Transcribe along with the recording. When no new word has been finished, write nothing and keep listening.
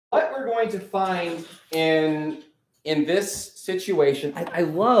what we're going to find in this situation, I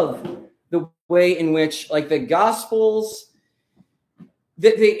love the way in which, like, the Gospels,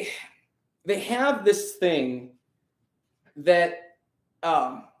 they have this thing that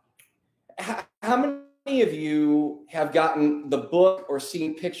how many of you have gotten the book or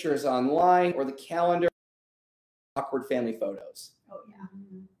seen pictures online or the calendar awkward family photos? Oh yeah.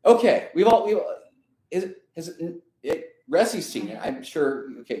 Okay, Ressie's seen it, I'm sure.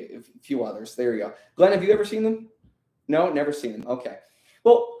 Okay, a few others. There you go. Glenn, have you ever seen them? No, never seen them. Okay.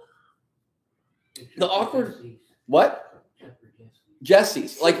 Well, the awkward what?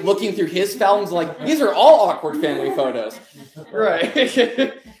 Jesse's, like, looking through his films, like, these are all awkward family photos,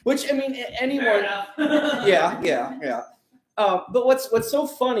 right? Which, I mean, anyone. Yeah. But what's so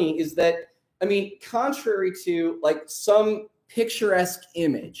funny is that, I mean, contrary to, like, some picturesque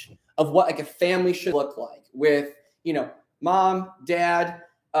image of what, like, a family should look like, with, mom, dad,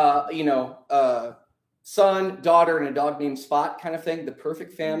 son, daughter, and a dog named Spot, kind of thing, the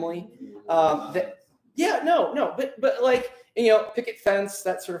perfect family. But like, picket fence,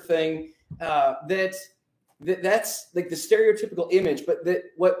 that sort of thing. That's like the stereotypical image. But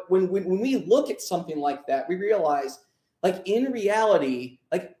when we look at something like that, we realize, like, in reality,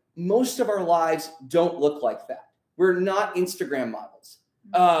 like, most of our lives don't look like that. We're not Instagram models.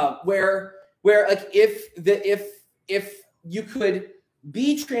 Where like, if you could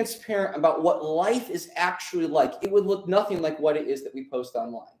be transparent about what life is actually like, it would look nothing like what it is that we post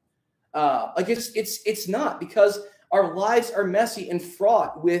online. Like, it's not, because our lives are messy and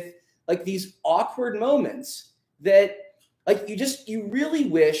fraught with, like, these awkward moments that, like, you really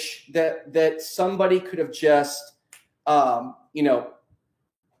wish that somebody could have just torched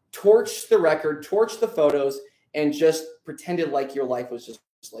the record, torched the photos, and just pretended like your life was just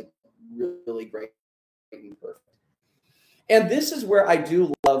like really great and perfect. And this is where I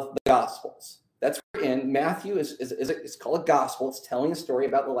do love the Gospels. That's where in Matthew it's called a gospel. It's telling a story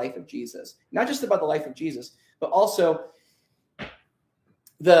about the life of Jesus, not just about the life of Jesus, but also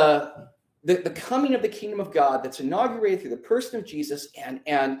the coming of the kingdom of God that's inaugurated through the person of Jesus,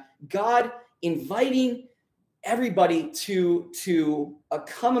 and God inviting everybody to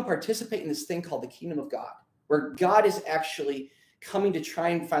come and participate in this thing called the kingdom of God, where God is actually coming to try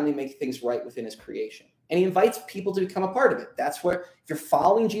and finally make things right within his creation. And he invites people to become a part of it. That's where, if you're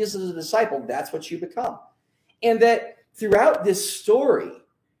following Jesus as a disciple, that's what you become. And that throughout this story,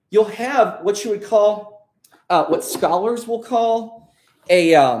 you'll have what you would call, what scholars will call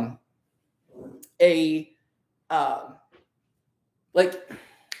sorry,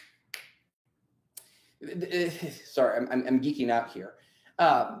 I'm geeking out here,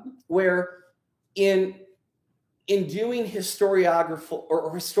 where in doing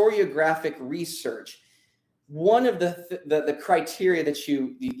historiographic research, one of the criteria that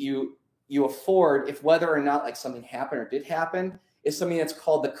you afford, if whether or not, like, something happened or did happen, is something that's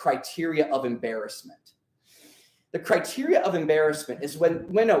called the criteria of embarrassment. The criteria of embarrassment is when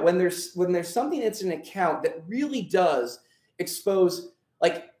there's something that's an account that really does expose,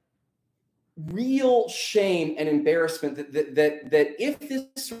 like, real shame and embarrassment, that if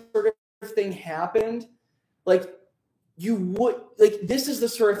this sort of thing happened, like, you would, like, this is the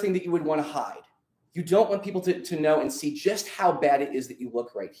sort of thing that you would want to hide. You don't want people to know and see just how bad it is that you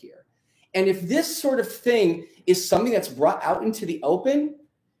look right here. And if this sort of thing is something that's brought out into the open,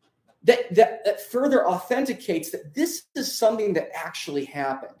 that further authenticates that this is something that actually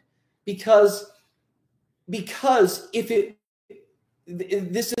happened. Because if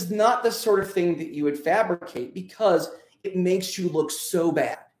this is not the sort of thing that you would fabricate, because it makes you look so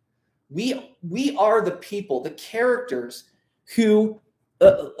bad. We are the people, the characters who,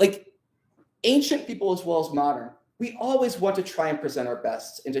 like, ancient people as well as modern, we always want to try and present our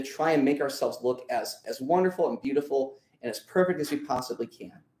best and to try and make ourselves look as wonderful and beautiful and as perfect as we possibly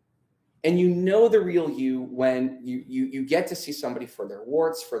can. And you know the real you when you get to see somebody for their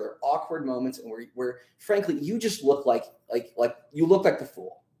warts, for their awkward moments, and where frankly you just look like you look like the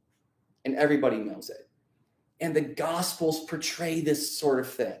fool, and everybody knows it. And the Gospels portray this sort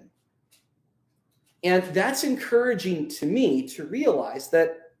of thing. And that's encouraging to me to realize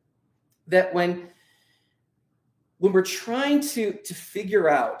that when we're trying to figure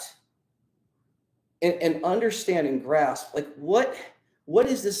out and understand and grasp, like, what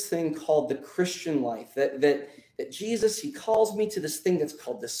is this thing called the Christian life, that Jesus, he calls me to this thing that's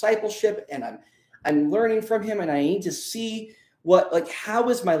called discipleship, and I'm learning from him, and I need to see how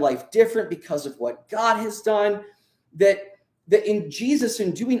is my life different because of what God has done, that in Jesus,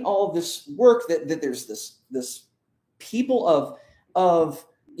 in doing all of this work, that there's this people of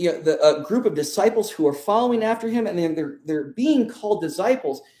a group of disciples who are following after him, and then they're being called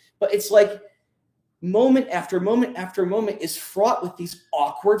disciples. But it's like moment after moment after moment is fraught with these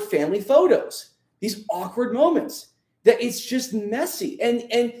awkward family photos, these awkward moments that it's just messy.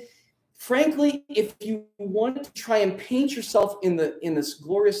 And frankly, if you wanted to try and paint yourself in this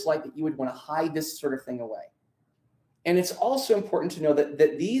glorious light, that you would want to hide this sort of thing away. And it's also important to know that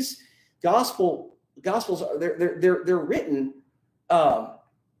these gospels are they're written,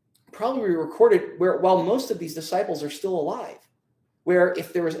 probably recorded while most of these disciples are still alive. Where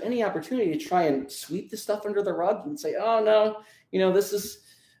if there was any opportunity to try and sweep the stuff under the rug, you would say, "Oh no, this is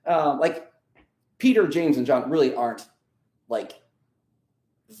like Peter, James, and John really aren't like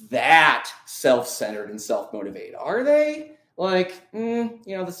that self-centered and self-motivated, are they? Like,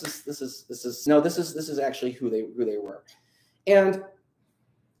 this is actually who they were." And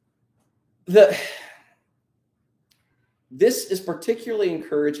this is particularly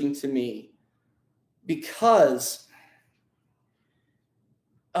encouraging to me because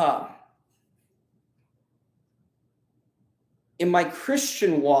in my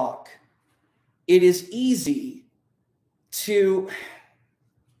Christian walk, it is easy to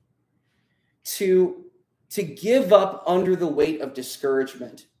give up under the weight of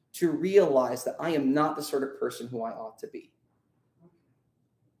discouragement, to realize that I am not the sort of person who I ought to be.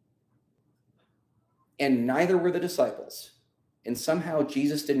 And neither were the disciples. And somehow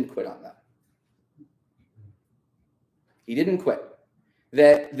Jesus didn't quit on them. He didn't quit.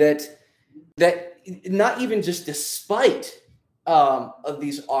 That not even just despite of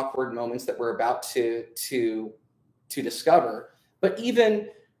these awkward moments that we're about to discover, but even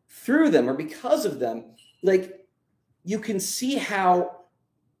through them or because of them, like you can see how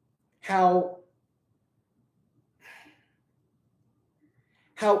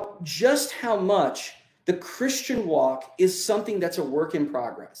much the Christian walk is something that's a work in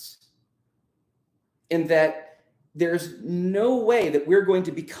progress, and that there's no way that we're going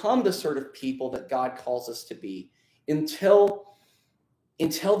to become the sort of people that God calls us to be until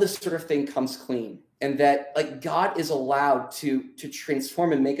this sort of thing comes clean, and that like God is allowed to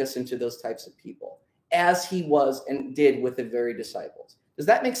transform and make us into those types of people, as he was and did with the very disciples. Does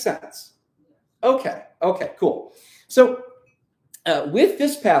that make sense? Okay, cool. So with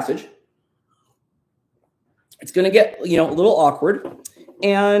this passage, it's going to get a little awkward,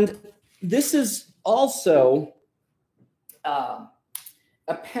 and this is also a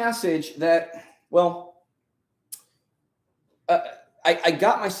passage that, I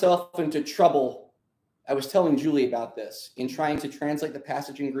got myself into trouble. I was telling Julie about this in trying to translate the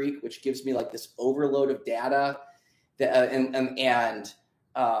passage in Greek, which gives me like this overload of data that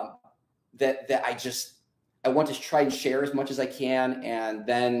I want to try and share as much as I can, and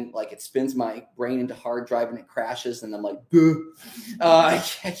then like it spins my brain into hard drive and it crashes, and I'm like, I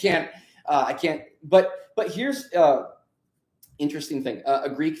can't. But here's interesting thing, a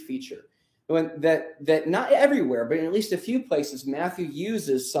Greek feature. That not everywhere, but in at least a few places, Matthew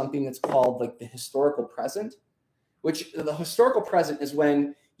uses something that's called like the historical present, which the historical present is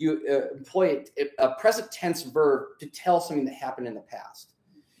when you employ a present tense verb to tell something that happened in the past,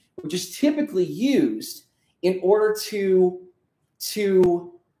 which is typically used in order to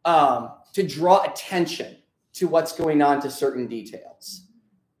draw attention to what's going on to certain details,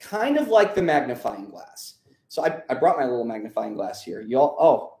 kind of like the magnifying glass. So I brought my little magnifying glass here.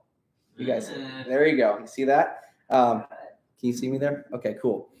 You guys, there you go. You see that? Can you see me there? Okay,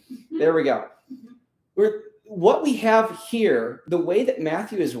 cool. There we go. What we have here, the way that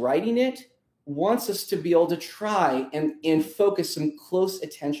Matthew is writing it, wants us to be able to try and focus some close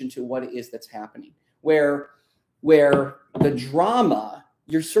attention to what it is that's happening. Where the drama,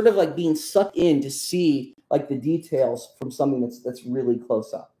 you're sort of like being sucked in to see like the details from something that's really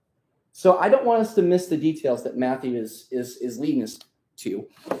close up. So I don't want us to miss the details that Matthew is leading us to,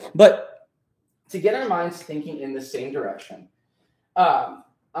 but to get our minds thinking in the same direction,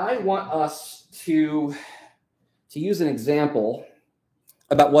 I want us to use an example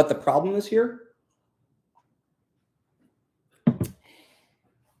about what the problem is here.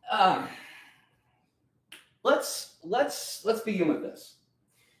 Let's begin with this.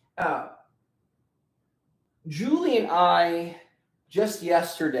 Julie and I just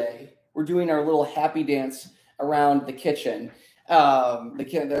yesterday were doing our little happy dance around the kitchen, around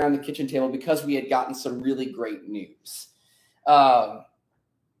the kitchen table, because we had gotten some really great news.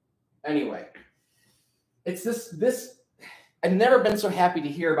 Anyway, it's this. I've never been so happy to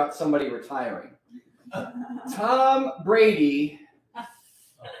hear about somebody retiring. Tom Brady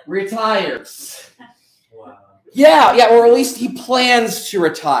retires. Wow. Yeah, or at least he plans to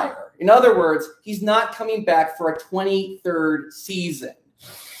retire. In other words, he's not coming back for a 23rd season.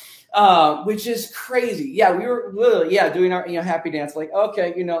 which is crazy. Yeah, we were literally doing our happy dance. Like,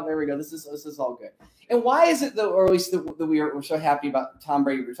 okay, there we go. This is all good. And why is it though, or at least that we're so happy about Tom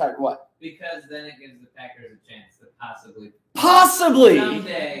Brady retired? What? Because then it gives the Packers a chance to possibly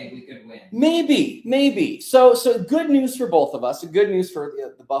someday we could win. Maybe. So good news for both of us. Good news for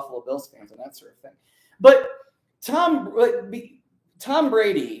the Buffalo Bills fans and that sort of thing. But Tom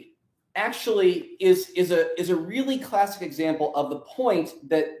Brady actually is a really classic example of the point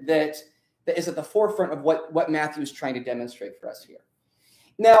that is at the forefront of what Matthew is trying to demonstrate for us here.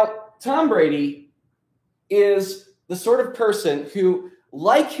 Now, Tom Brady is the sort of person who,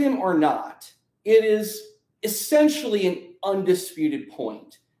 like him or not, it is essentially an undisputed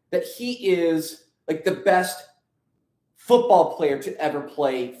point that he is like the best football player to ever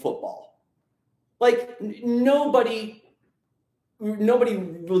play football. Like nobody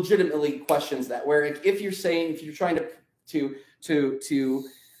legitimately questions that. Where if you're trying to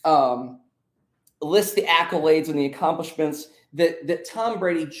list the accolades and the accomplishments, that Tom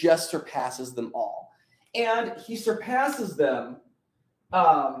Brady just surpasses them all. And he surpasses them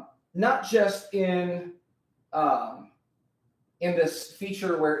not just in this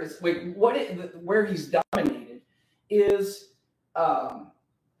feature where it's where he's dominated is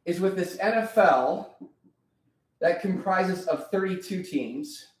with this NFL that comprises of 32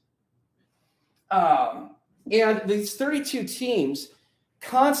 teams, and these 32 teams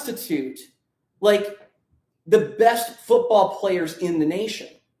constitute like the best football players in the nation.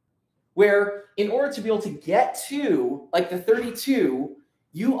 Where in order to be able to get to like the 32,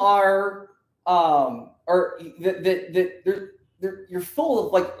 you are you're full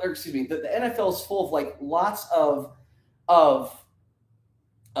of like, or excuse me, the NFL is full of like lots of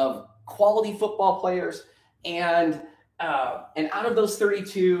quality football players, and out of those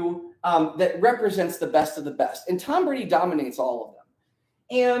 32, that represents the best of the best. And Tom Brady dominates all of them.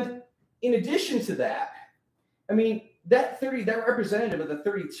 And in addition to that, I mean, that representative of the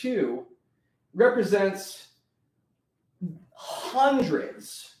 32 represents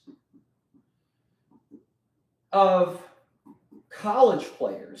hundreds of college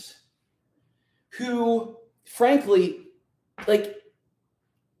players who, frankly, like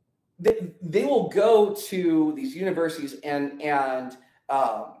they will go to these universities and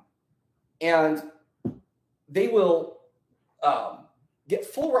they will get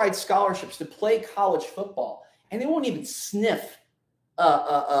full ride scholarships to play college football, and they won't even sniff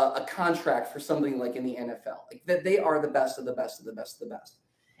a contract for something like in the NFL. Like that, they are the best of the best of the best of the best.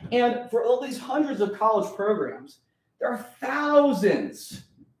 And for all these hundreds of college programs, there are thousands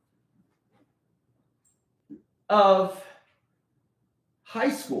of high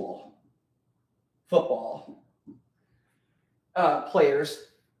school football players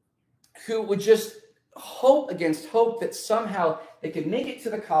who would just hope against hope that somehow they could make it to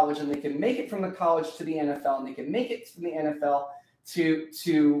the college, and they can make it from the college to the NFL, and they can make it from the NFL to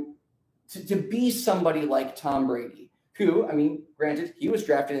be somebody like Tom Brady, who, I mean, granted, he was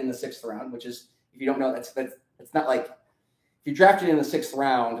drafted in the 6th round, which is, if you don't know, that's not like, if you drafted in the 6th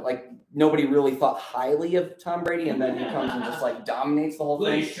round, like nobody really thought highly of Tom Brady, and then he comes and just like dominates the whole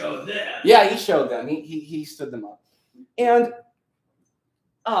thing. He showed them. Yeah, he showed them. He stood them up. And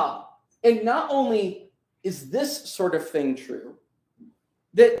not only is this sort of thing true,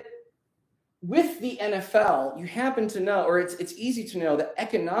 that with the NFL, you happen to know, or it's easy to know that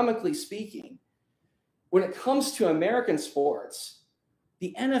economically speaking, when it comes to American sports,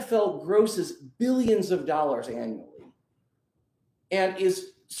 the NFL grosses billions of dollars annually and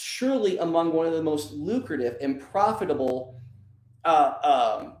is surely among one of the most lucrative and profitable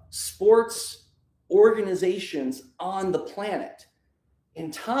sports organizations on the planet.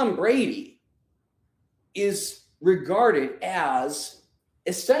 And Tom Brady is regarded as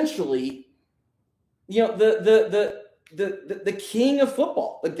essentially, the king of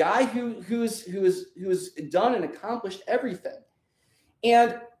football, the guy who's done and accomplished everything.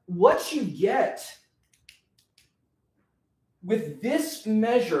 And what you get with this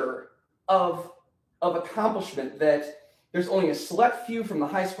measure of accomplishment, that there's only a select few from the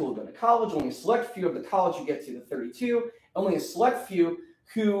high school who go to college, only a select few of the college who get to the 32, only a select few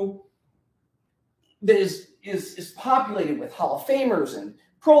who that is populated with Hall of Famers and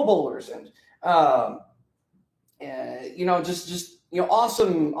Pro Bowlers and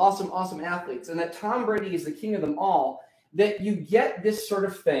awesome athletes, and that Tom Brady is the king of them all, that you get this sort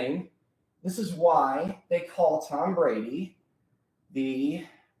of thing. This is why they call Tom Brady the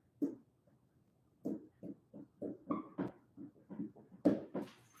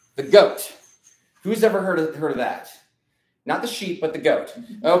GOAT. Who's ever heard of that? Not the sheep, but the goat.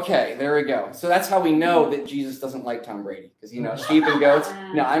 Okay, there we go. So that's how we know that Jesus doesn't like Tom Brady, because sheep and goats.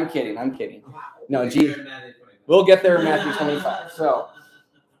 No, I'm kidding. No, we'll get there in Matthew 25. So,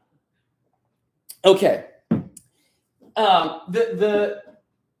 okay.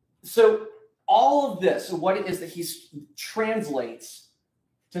 So all of this, what it is that he translates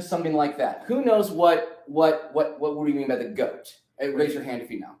to something like that. Who knows what do you mean by the goat? Raise your hand if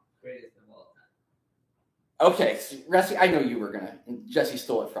you know. Greatest of all time. Okay, Rusty, I know you were gonna. Jesse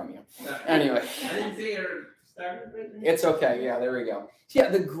stole it from you. Anyway, I didn't see her start. It's okay. Yeah, there we go. So yeah,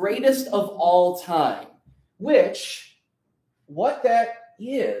 the greatest of all time. Which, what that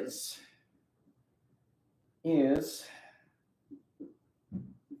is it's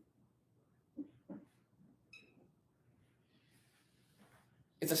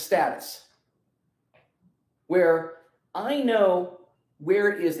a status where I know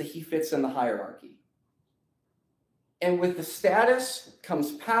where it is that he fits in the hierarchy. And with the status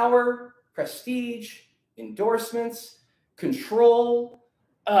comes power, prestige, endorsements, control,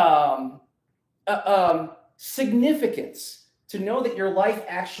 significance, to know that your life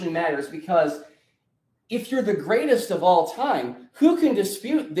actually matters. Because if you're the greatest of all time, who can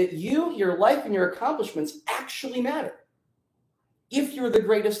dispute that you, your life, and your accomplishments actually matter? If you're the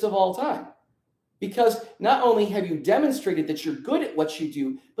greatest of all time. Because not only have you demonstrated that you're good at what you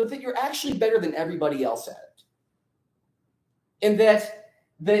do, but that you're actually better than everybody else at it. And that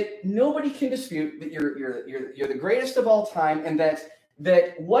nobody can dispute that you're the greatest of all time, and that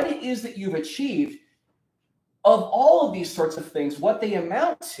what it is that you've achieved, of all of these sorts of things, what they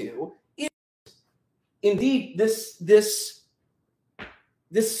amount to is indeed this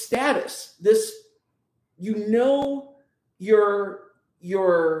status, this, your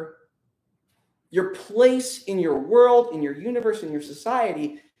place in your world, in your universe, in your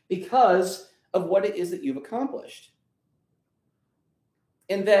society, because of what it is that you've accomplished.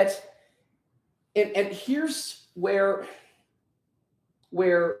 And here's where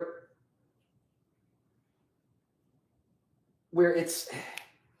it's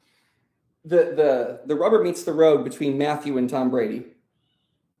the rubber meets the road between Matthew and Tom Brady,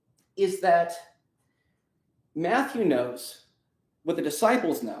 is that Matthew knows what the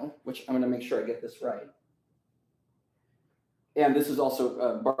disciples know, which I'm going to make sure I get this right. And this is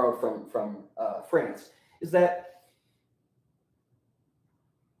also borrowed from France, is that,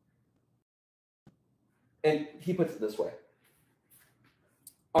 and he puts it this way,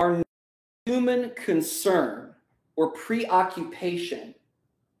 our human concern or preoccupation,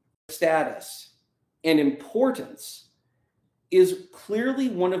 status, and importance is clearly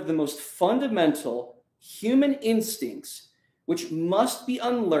one of the most fundamental human instincts which must be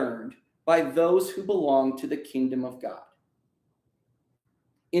unlearned by those who belong to the kingdom of God.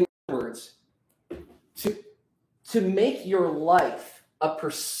 In other words, to make your life a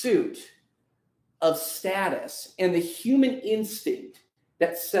pursuit of status and the human instinct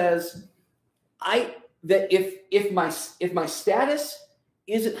that says, that if my status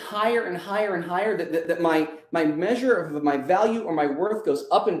isn't higher and higher and higher, that my measure of my value or my worth goes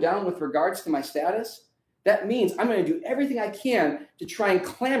up and down with regards to my status, that means I'm going to do everything I can to try and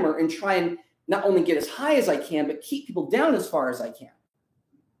clamor and try and not only get as high as I can, but keep people down as far as I can.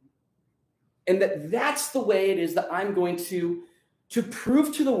 And that's the way it is that I'm going to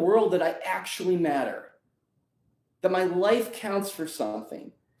prove to the world that I actually matter, that my life counts for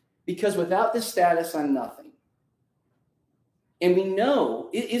something, because without this status, I'm nothing. And we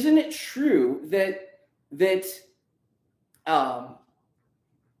know, isn't it true that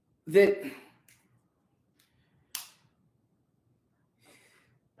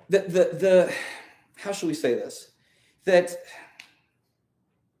how shall we say this? That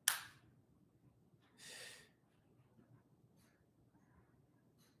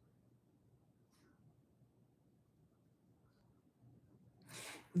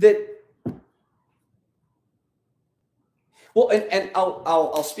well, and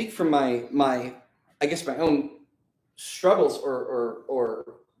I'll speak from my I guess my own struggles or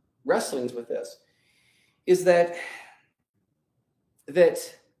wrestlings with this, is that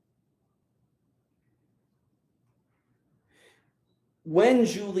when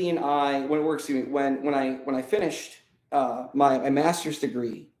Julie and I, when I finished my master's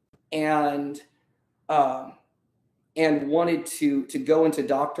degree and wanted to go into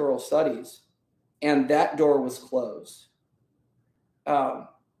doctoral studies, and that door was closed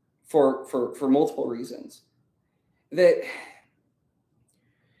for multiple reasons. That,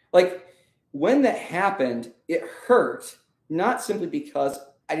 like, when that happened, it hurt, not simply because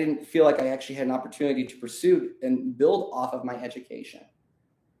I didn't feel like I actually had an opportunity to pursue and build off of my education,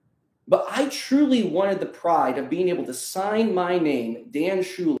 But I truly wanted the pride of being able to sign my name, Dan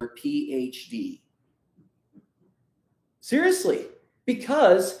Schuler, PhD. Seriously,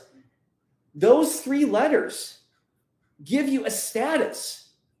 because those 3 letters give you a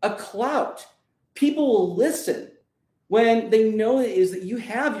status, a clout. People will listen when they know it is that you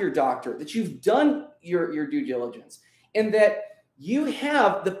have your doctorate, that you've done your due diligence, and that you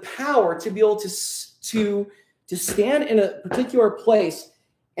have the power to be able to stand in a particular place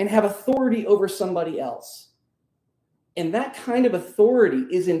and have authority over somebody else. And that kind of authority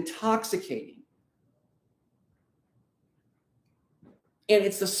is intoxicating. And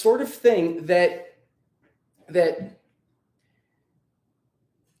it's the sort of thing that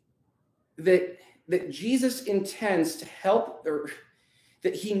Jesus intends to help, or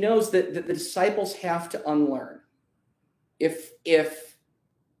that he knows that the disciples have to unlearn. If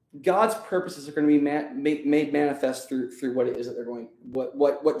God's purposes are going to be made manifest through what it is that they're going,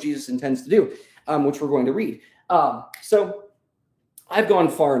 what Jesus intends to do, which we're going to read. So I've gone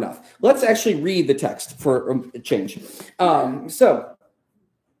far enough. Let's actually read the text for a change.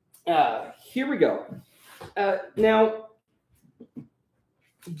 Here we go. Now,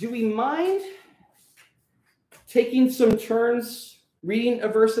 do we mind taking some turns reading a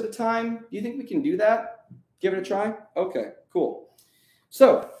verse at a time? Do you think we can do that? Give it a try? Okay, cool.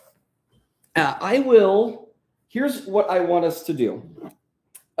 So, here's what I want us to do.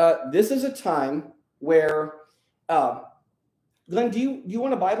 This is a time where, Glenn, do you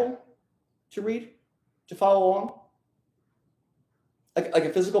want a Bible to read, to follow along? Like a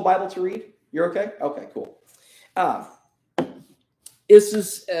physical Bible to read? You're okay? Okay, cool. This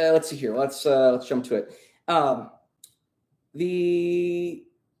is, let's see here. Let's jump to it.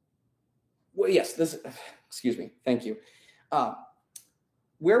 Excuse me. Thank you.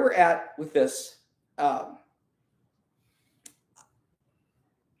 Where we're at with this, I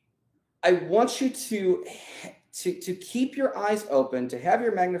want you to keep your eyes open, to have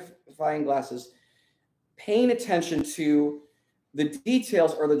your magnifying glasses paying attention to the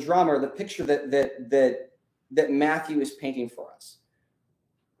details or the drama or the picture that Matthew is painting for us.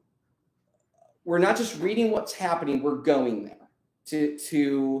 We're not just reading what's happening, we're going there to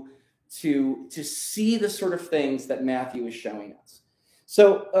see the sort of things that Matthew is showing us.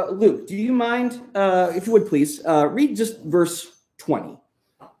 So, Luke, do you mind, if you would please, read just verse 20.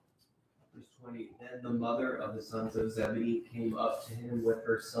 Verse 20, then the mother of the sons of Zebedee came up to him with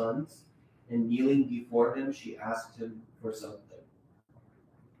her sons, and kneeling before him, she asked him for something.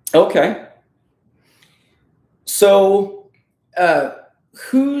 Okay. So,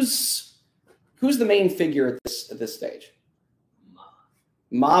 who's the main figure at this stage?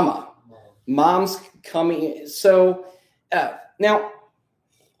 Mama. Mom's coming. So, now,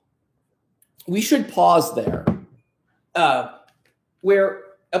 we should pause there. Where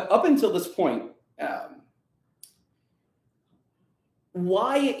up until this point,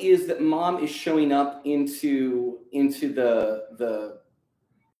 why it is that mom is showing up into the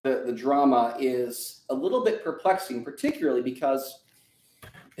drama is a little bit perplexing, particularly because,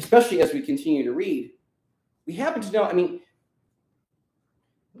 especially as we continue to read, we happen to know, I mean,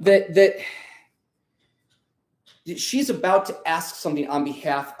 that she's about to ask something on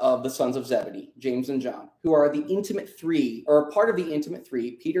behalf of the sons of Zebedee, James and John, who are the intimate 3, or a part of the intimate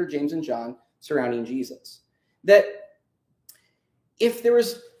 3, Peter, James, and John, surrounding Jesus. That if there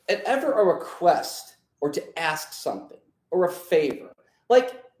was ever a request or to ask something or a favor,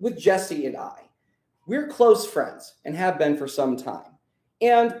 like with Jesse and I, we're close friends and have been for some time.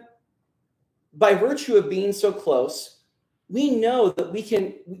 And by virtue of being so close, we know that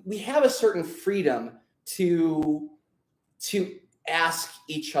we have a certain freedom to ask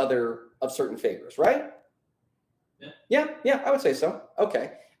each other of certain favors, right? Yeah, I would say so.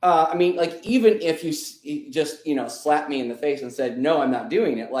 Okay. I mean, like, even if you just, slapped me in the face and said, no, I'm not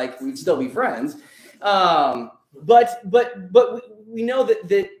doing it, like, we'd still be friends. But we know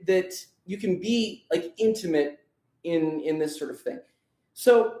that you can be, like, intimate in this sort of thing.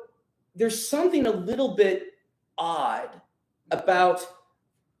 So there's something a little bit odd about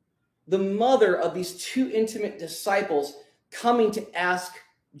the mother of these 2 intimate disciples coming to ask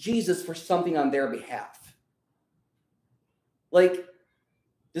Jesus for something on their behalf. Like,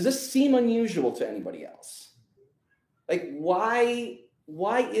 does this seem unusual to anybody else? Like, why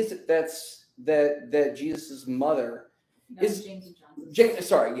is it that Jesus' mother is James and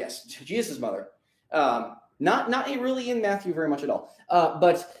John's. Jesus' mother. Not really in Matthew very much at all.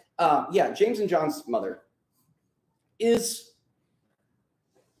 But James and John's mother is.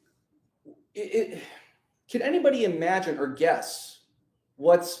 Can anybody imagine or guess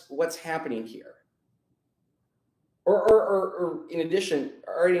what's happening here? Or in addition,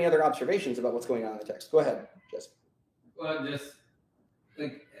 are any other observations about what's going on in the text? Go ahead, Jesse. Well, just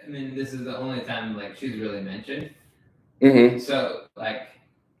like, I mean, this is the only time like she's really mentioned. Mm-hmm. So like,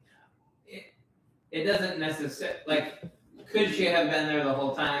 it doesn't necessarily like. Could she have been there the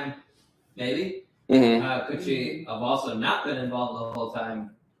whole time? Maybe. Mm-hmm. Could she have also not been involved the whole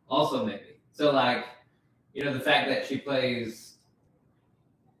time? Also maybe. So like, the fact that she plays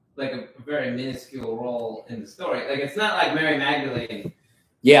like a very minuscule role in the story. Like, it's not like Mary Magdalene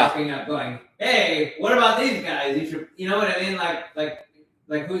walking up going, "Hey, what about these guys? You should," you know what I mean? Like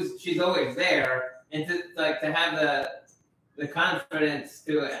she's always there, and to have the confidence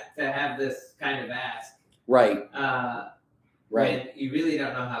to have this kind of ask, right? When you really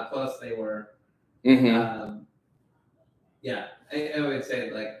don't know how close they were. Mm-hmm. Yeah, I would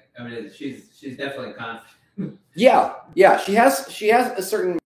say like, I mean, she's definitely confident. Yeah, she has a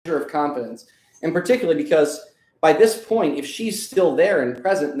certain measure of confidence, and particularly because by this point, if she's still there and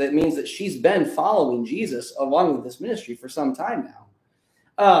present, that means that she's been following Jesus along with this ministry for some time now.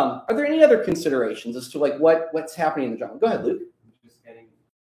 Are there any other considerations as to like what's happening in the drama? Go ahead, Luke. I'm just getting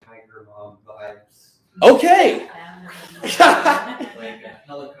Tiger Mom vibes. Okay. Like a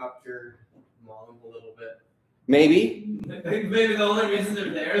helicopter mom a little bit. Maybe. Maybe the only reason they're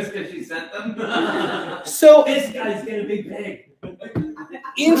there is because she sent them. So this guy's gonna be big.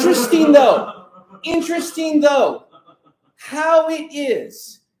 Interesting though, how it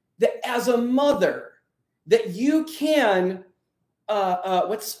is that as a mother that you can,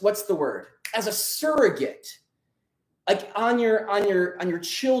 what's the word? As a surrogate, like on your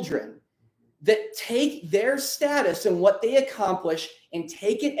children, that take their status and what they accomplish and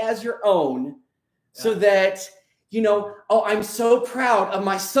take it as your own, so that, oh, I'm so proud of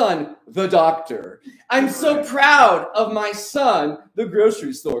my son, the doctor. I'm so proud of my son, the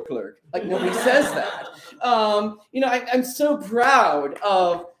grocery store clerk. Like, nobody says that. I'm so proud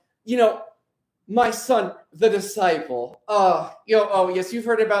of, my son, the disciple. Oh, yes, you've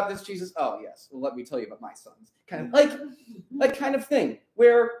heard about this, Jesus. Oh, yes. Well, let me tell you about my sons. Kind of like kind of thing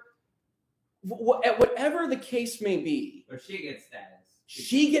where whatever the case may be. Or she gets status.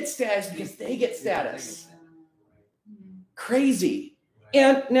 She gets status because they get status. Crazy.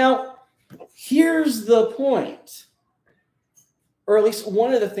 And now, here's the point, or at least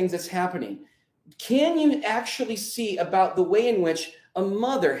one of the things that's happening. Can you actually see about the way in which a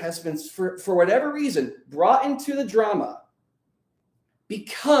mother has been, for whatever reason, brought into the drama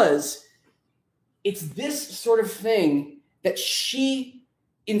because it's this sort of thing that she,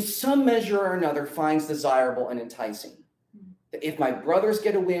 in some measure or another, finds desirable and enticing? That if my brothers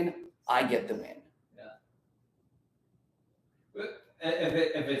get a win, I get the win.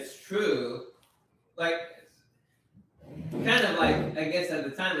 If it's true, like, kind of like, I guess at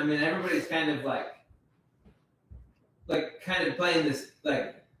the time, I mean, everybody's kind of like kind of playing this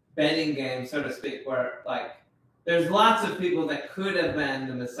like betting game, so to speak, where like there's lots of people that could have been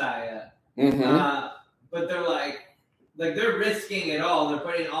the Messiah, but they're like they're risking it all. They're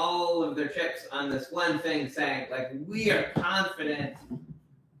putting all of their chips on this one thing, saying like, we are confident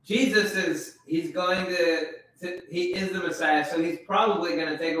Jesus he's going to he is the Messiah, so he's probably going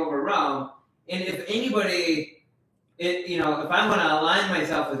to take over Rome. And if anybody, if I want to align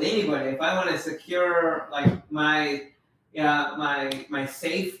myself with anybody, if I want to secure like my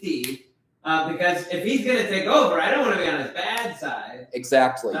safety, because if he's going to take over, I don't want to be on his bad side.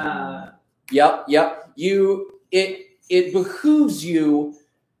 Exactly. Yep. It behooves you,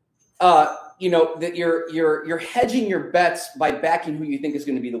 that you're hedging your bets by backing who you think is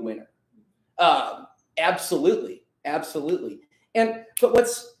going to be the winner. Absolutely. But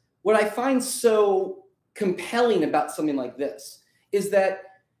what I find so compelling about something like this is that,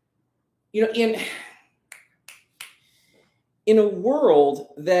 in a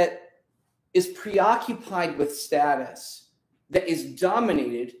world that is preoccupied with status, that is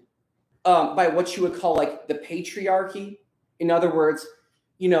dominated by what you would call like the patriarchy. In other words,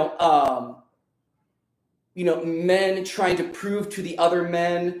 men trying to prove to the other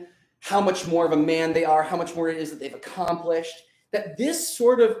men how much more of a man they are, how much more it is that they've accomplished, that this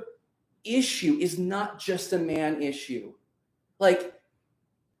sort of issue is not just a man issue. Like,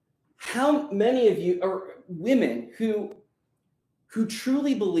 how many of you are women who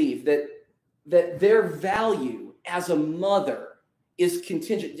truly believe that their value as a mother is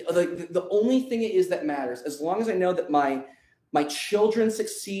contingent? The only thing it is that matters, as long as I know that my children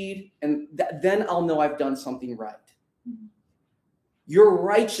succeed, and then I'll know I've done something right. Your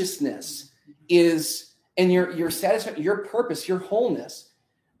righteousness is, and your satisfaction, your purpose, your wholeness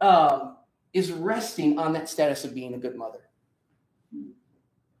is resting on that status of being a good mother.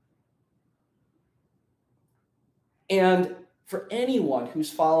 And for anyone who's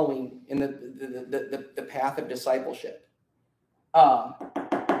following in the path of discipleship,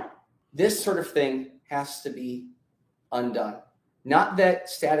 this sort of thing has to be undone. Not that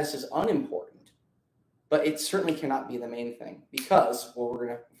status is unimportant, but it certainly cannot be the main thing because, well, we're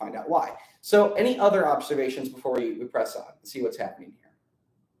going to find out why. So any other observations before we press on and see what's happening here?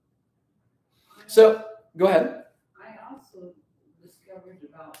 So go ahead. I also discovered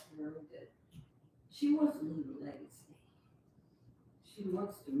about her that she wasn't lazy. She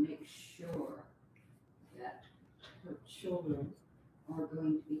wants to make sure that her children are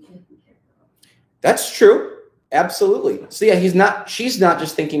going to be taken care of. That's true. Absolutely. So yeah, she's not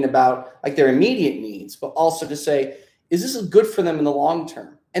just thinking about like their immediate needs, but also to say, is this good for them in the long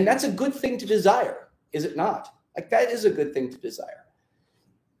term? And that's a good thing to desire, is it not? Like that is a good thing to desire.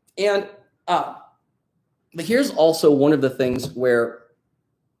 And but here's also one of the things where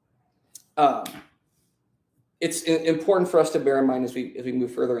it's important for us to bear in mind as we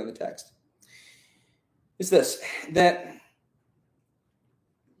move further in the text. Is this, that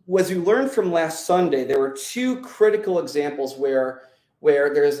as we learned from last Sunday, there were two critical examples where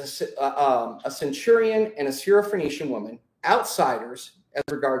there's a centurion and a Syrophoenician woman, outsiders as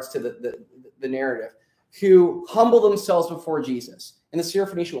regards to the narrative, who humble themselves before Jesus. And the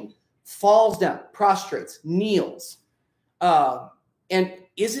Syrophoenician woman falls down, prostrates, kneels. And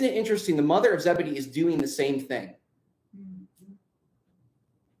isn't it interesting? The mother of Zebedee is doing the same thing.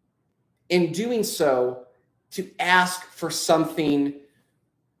 In doing so, to ask for something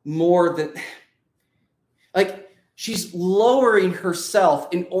more than, like, she's lowering herself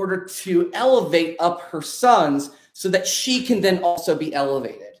in order to elevate up her sons so that she can then also be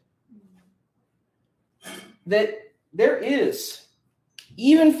elevated. That there is,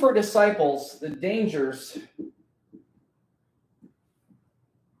 even for disciples, the dangers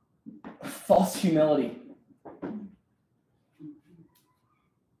of false humility.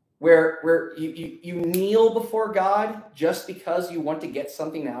 Where you kneel before God just because you want to get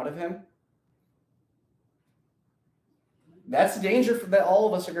something out of him. That's the danger that all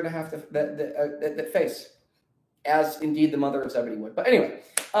of us are going to have to that face, as indeed the mother of Zebedee would. But anyway,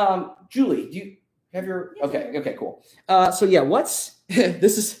 Julie, do you have your okay, cool. So yeah, what's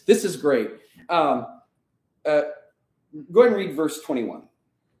this is great. Go ahead and read verse 21.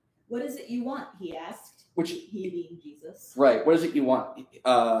 What is it you want? He asked. Which he being Jesus. Right. What is it you want?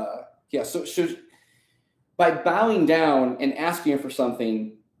 Yeah. So by bowing down and asking for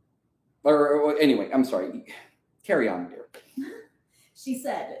something, or anyway, I'm sorry. Carry on, dear. She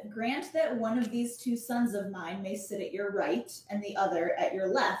said, "Grant that one of these two sons of mine may sit at your right and the other at your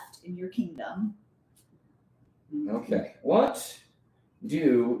left in your kingdom." Okay. What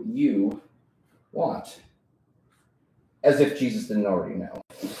do you want? As if Jesus didn't already know.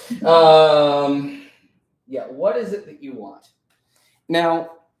 Yeah, what is it that you want?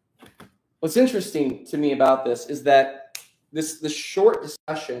 Now, what's interesting to me about this is that this short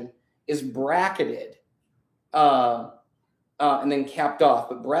discussion is bracketed and then capped off,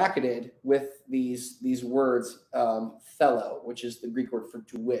 but bracketed with these words, "thello," which is the Greek word for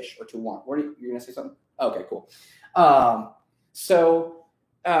to wish or to want. What are you going to say something? Okay, cool. So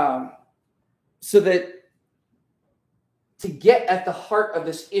that to get at the heart of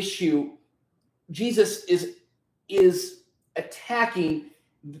this issue, Jesus is attacking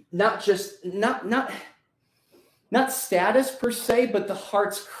not status per se, but the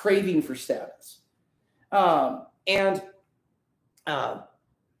heart's craving for status. And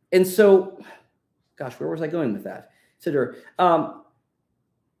so, gosh, where was I going with that? Consider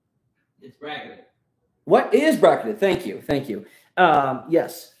it's bracketed. What is bracketed? Thank you.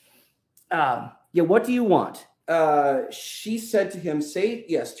 Yes. Yeah. What do you want? She said to him, "Say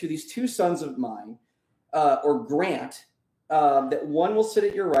yes to these two sons of mine, or grant that one will sit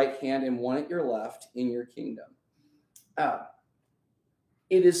at your right hand and one at your left in your kingdom."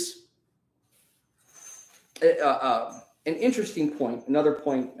 It is an interesting point. Another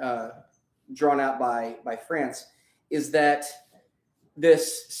point drawn out by France is that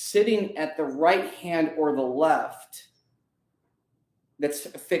this sitting at the right hand or the left that's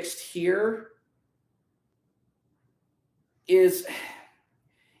fixed here is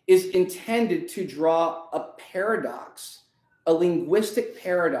intended to draw a paradox, a linguistic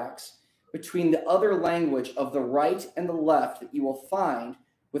paradox between the other language of the right and the left that you will find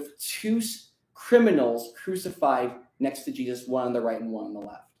with two criminals crucified next to Jesus, one on the right and one on the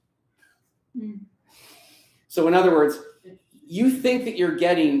left. So in other words, you think that you're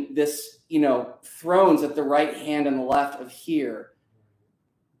getting this, thrones at the right hand and the left of here.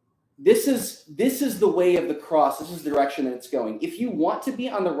 This is the way of the cross. This is the direction that it's going. If you want to be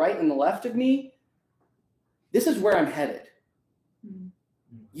on the right and the left of me, this is where I'm headed.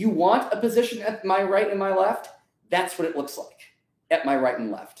 You want a position at my right and my left? That's what it looks like at my right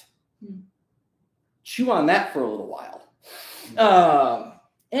and left. Chew on that for a little while.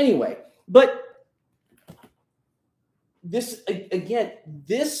 Anyway, but this, again,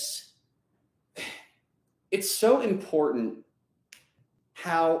 it's so important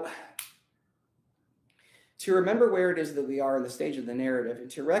how to remember where it is that we are in the stage of the narrative, and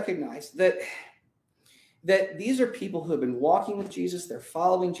to recognize that these are people who have been walking with Jesus, they're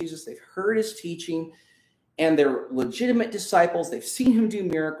following Jesus, they've heard his teaching, and they're legitimate disciples. They've seen him do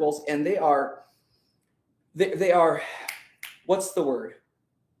miracles, and they are, what's the word?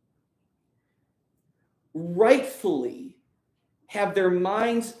 Rightfully have their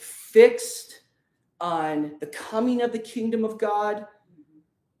minds fixed on the coming of the kingdom of God,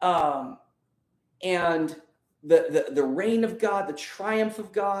 and the reign of God, the triumph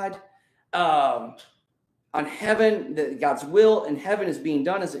of God, on heaven, God's will in heaven is being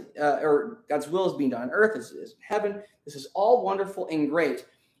done or God's will is being done on earth as in heaven. This is all wonderful and great.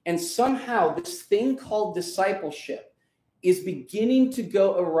 And somehow this thing called discipleship is beginning to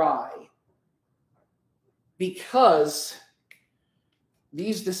go awry because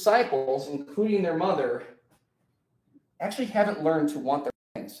these disciples, including their mother, actually haven't learned to want their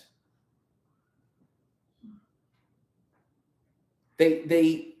things.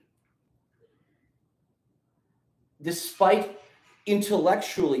 They despite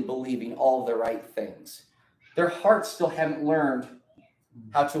intellectually believing all the right things, their hearts still haven't learned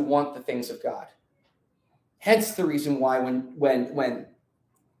how to want the things of God. Hence the reason why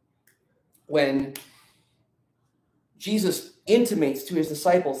when Jesus intimates to his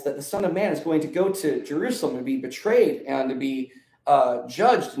disciples that the Son of Man is going to go to Jerusalem and be betrayed and to be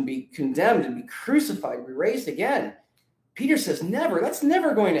judged and be condemned and be crucified and be raised again, Peter says, never, that's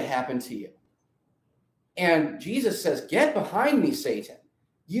never going to happen to you. And Jesus says, get behind me, Satan.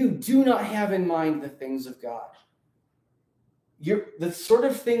 You do not have in mind the things of God. The sort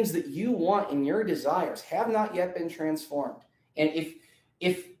of things that you want in your desires have not yet been transformed. And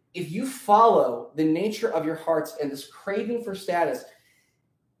if you follow the nature of your hearts and this craving for status,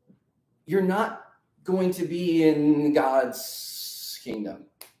 you're not going to be in God's kingdom.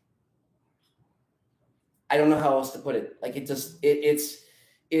 I don't know how else to put it. Like it's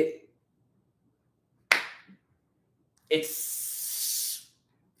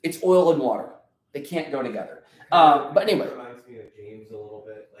oil and water. They can't go together. But anyway, it reminds me of James a little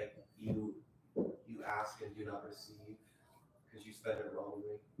bit. Like you ask and do not receive because you spend it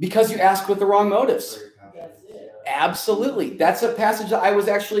wrongly. Because you ask with the wrong motives. That's it. Absolutely, that's a passage that I was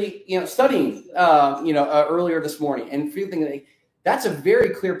actually studying earlier this morning, and feeling that's a very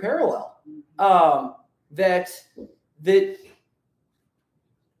clear parallel. That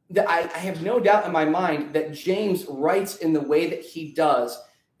I have no doubt in my mind that James writes in the way that he does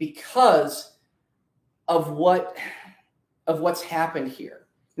because of what's happened here.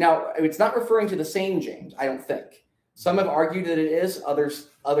 Now, it's not referring to the same James, I don't think. Some have argued that it is, others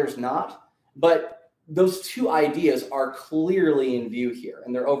not. But those two ideas are clearly in view here,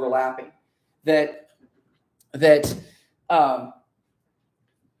 and they're overlapping. That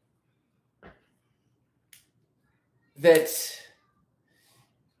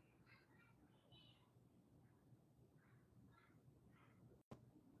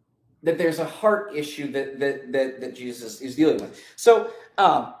there's a heart issue that Jesus is dealing with. So,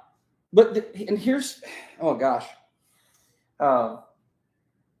 and here's, oh gosh,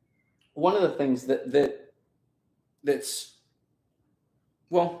 one of the things that's,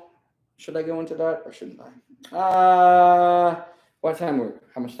 well, should I go into that or shouldn't I? How much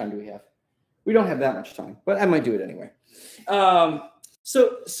time do we have? We don't have that much time, but I might do it anyway.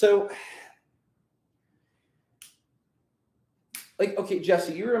 So. Like, okay,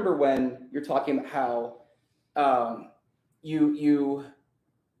 Jesse, you remember when you're talking about how you're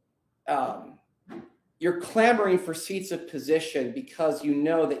clamoring for seats of position because you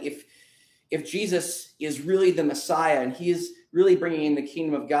know that if Jesus is really the Messiah and he is really bringing in the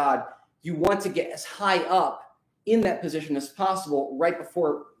kingdom of God, you want to get as high up in that position as possible right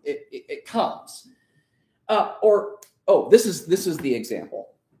before it comes. This is the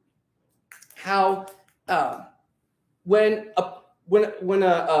example. How when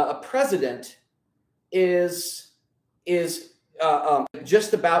a president is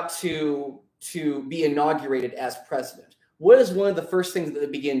just about to be inaugurated as president, what is one of the first things that they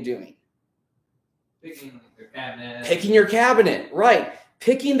begin doing? Picking your cabinet. Picking your cabinet, right?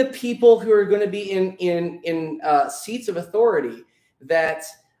 Picking the people who are going to be in seats of authority that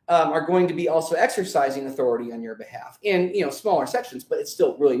are going to be also exercising authority on your behalf in smaller sections, but it's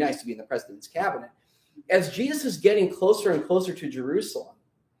still really nice to be in the president's cabinet. as Jesus is getting closer and closer to Jerusalem,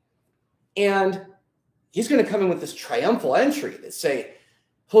 and he's going to come in with this triumphal entry that say,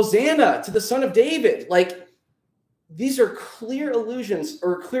 Hosanna to the Son of David. Like, these are clear allusions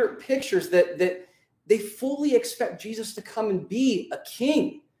or clear pictures that they fully expect Jesus to come and be a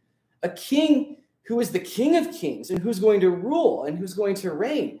king who is the King of Kings and who's going to rule and who's going to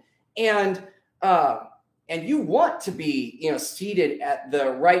reign. And you want to be, seated at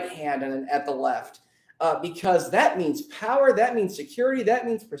the right hand and at the left, because that means power, that means security, that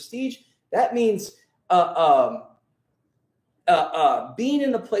means prestige, that means being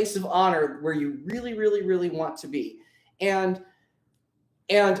in the place of honor where you really, really, really want to be. And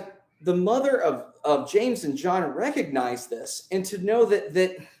the mother of James and John recognized this, and to know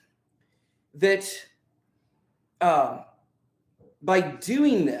that by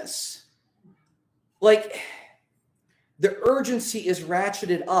doing this, like, the urgency is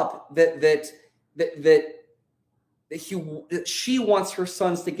ratcheted up that she wants her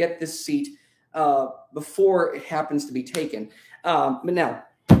sons to get this seat before it happens to be taken. But now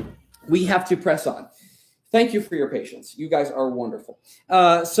we have to press on. Thank you for your patience. You guys are wonderful.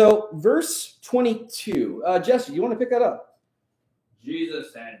 So verse 22. Jesse, you want to pick that up?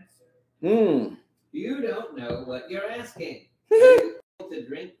 Jesus answered, You don't know what you're asking. Are you able to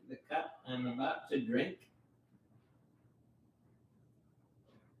drink the cup I'm about to drink?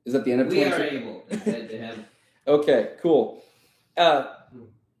 Is that the end of 22? We are able, he said to him. Okay, cool.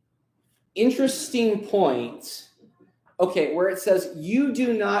 Interesting point. Okay, where it says you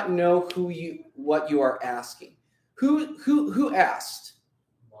do not know what you are asking. Who asked?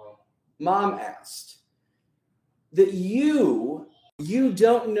 Mom asked. That you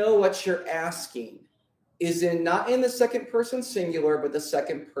don't know what you're asking is not in the second person singular, but the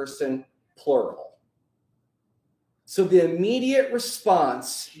second person plural. So the immediate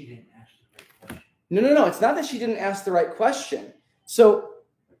response. She didn't ask the right question. No. It's not that she didn't ask the right question. So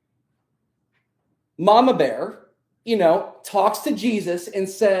Mama Bear, talks to Jesus and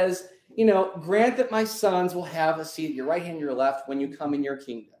says, grant that my sons will have a seat at your right hand, your left when you come in your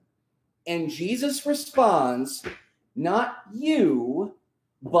kingdom. And Jesus responds, not you,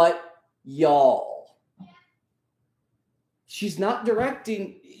 but y'all. She's not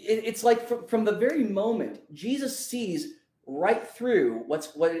directing. It's like from the very moment, Jesus sees right through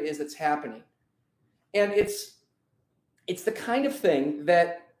what it is that's happening. And it's the kind of thing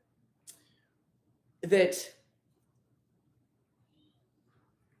that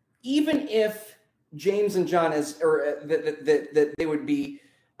even if James and John that they would be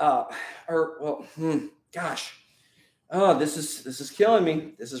gosh, oh, this is killing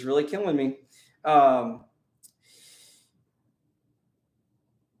me. This is really killing me.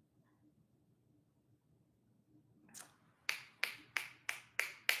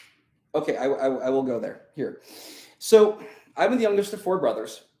 Okay, I will go there here. So I'm the youngest of 4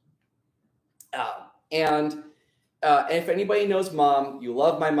 brothers, and if anybody knows Mom, you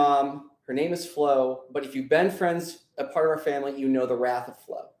love my mom. Her name is Flo. But if you've been friends, a part of our family, you know the wrath of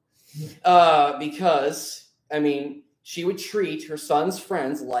Flo. Because, she would treat her son's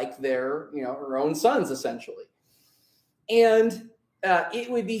friends like they're, her own sons, essentially. And it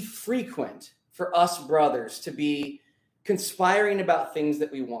would be frequent for us brothers to be conspiring about things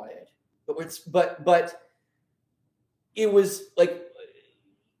that we wanted. But it was like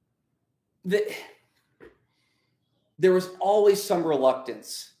there was always some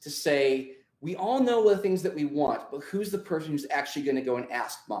reluctance to say, we all know the things that we want, but who's the person who's actually going to go and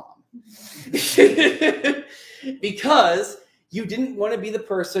ask Mom? Because you didn't want to be the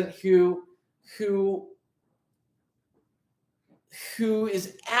person who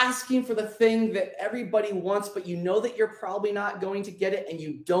is asking for the thing that everybody wants, but you know that you're probably not going to get it, and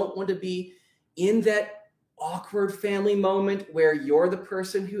you don't want to be in that awkward family moment where you're the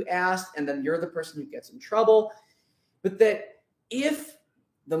person who asked and then you're the person who gets in trouble. But that if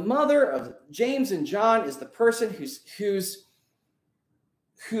the mother of James and John is the person who's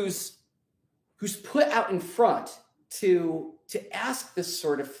put out in front to ask this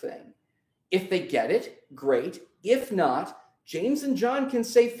sort of thing, if they get it, great. If not, James and John can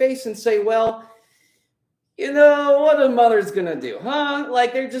save face and say, well, what a mother's gonna do, huh?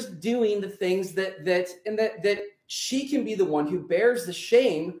 Like, they're just doing the things that she can be the one who bears the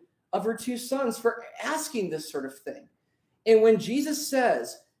shame of her 2 sons for asking this sort of thing. And when Jesus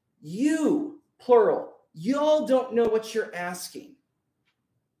says, you, plural, y'all don't know what you're asking,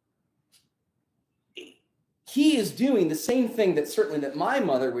 he is doing the same thing that my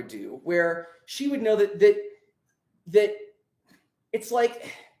mother would do, where she would know that it's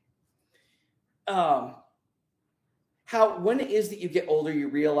like, how when it is that you get older, you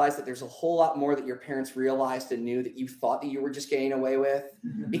realize that there's a whole lot more that your parents realized and knew that you thought that you were just getting away with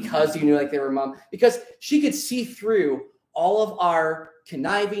because you knew like they were mom, because she could see through all of our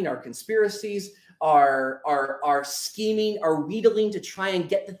conniving, our conspiracies, our scheming, our wheedling to try and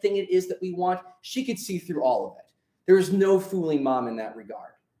get the thing it is that we want. She could see through all of it. There is no fooling mom in that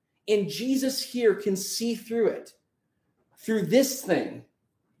regard. And Jesus here can see through it, through this thing,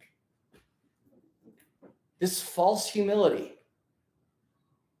 this false humility.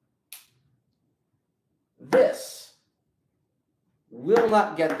 This will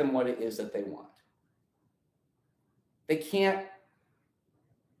not get them what it is that they want. They can't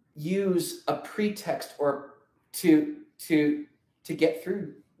use a pretext or to get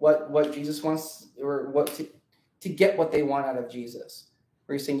through what Jesus wants, or what to get what they want out of Jesus.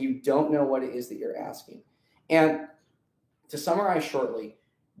 Where he's saying you don't know what it is that you're asking. And to summarize shortly,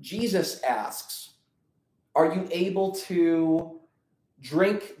 Jesus asks, are you able to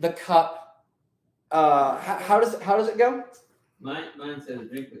drink the cup? How does it go? Mine says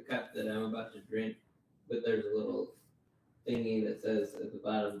drink the cup that I'm about to drink, but there's a little thingy that says at the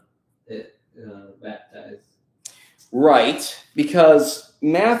bottom that baptize. Right, because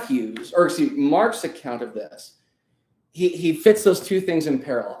Mark's account of this, he fits those two things in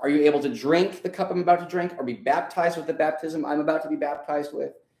parallel. Are you able to drink the cup I'm about to drink, or be baptized with the baptism I'm about to be baptized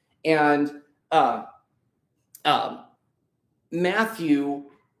with? And Matthew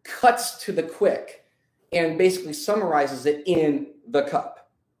cuts to the quick and basically summarizes it in the cup,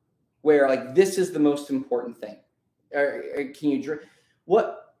 where like this is the most important thing. Can you drink?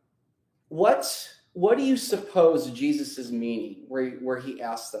 What do you suppose Jesus is meaning where he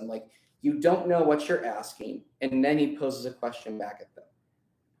asks them, like, you don't know what you're asking, and then he poses a question back at them.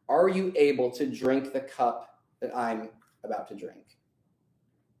 Are you able to drink the cup that I'm about to drink?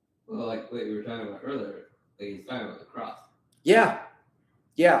 Well, like what you were talking about earlier, like he's talking about the cross. Yeah.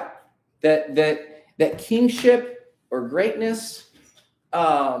 That kingship or greatness,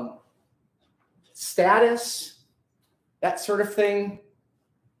 status, that sort of thing.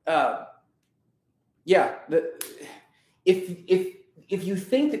 If you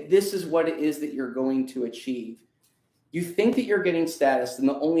think that this is what it is that you're going to achieve, you think that you're getting status, then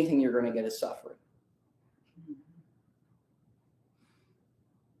the only thing you're going to get is suffering.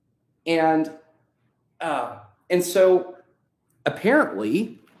 And so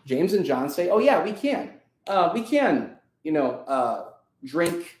apparently James and John say, oh yeah, we can,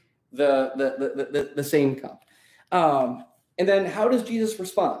 drink the same cup. And then how does Jesus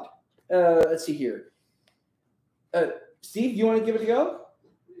respond? Let's see here. Steve, you want to give it a go?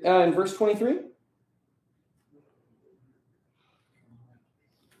 In verse 23?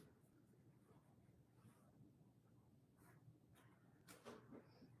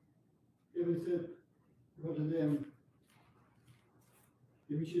 It was said unto them,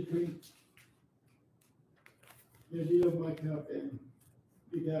 if you should drink indeed of my cup and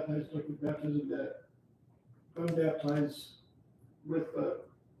be baptized like the baptism that I'm baptized with,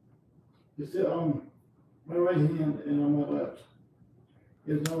 it said on my right hand and on my left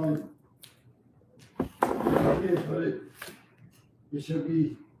is on it is, but it shall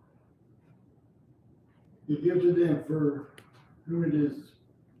be you give to them for who it is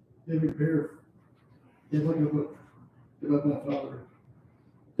they prepare in like a book about my Father.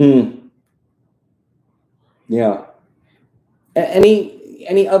 Yeah.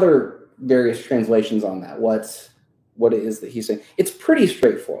 Any other various translations on that? What it is that he's saying? It's pretty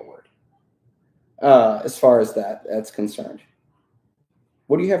straightforward as far as that's concerned.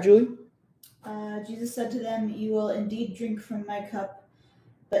 What do you have, Julie? Jesus said to them, you will indeed drink from my cup,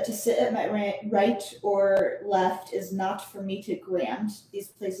 but to sit at my right or left is not for me to grant. These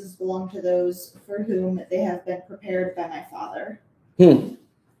places belong to those for whom they have been prepared by my Father.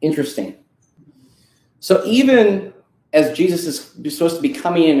 Interesting. So even as Jesus is supposed to be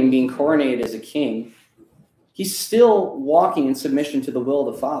coming in and being coronated as a king, he's still walking in submission to the will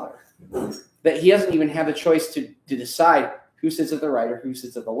of the Father. That he doesn't even have a choice to decide who sits at the right or who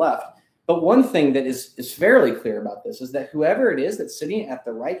sits at the left. But one thing that is fairly clear about this is that whoever it is that's sitting at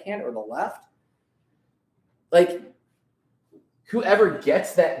the right hand or the left, like whoever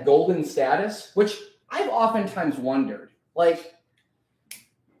gets that golden status, which I've oftentimes wondered, like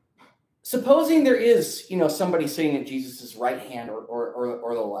supposing there is, somebody sitting at Jesus's right hand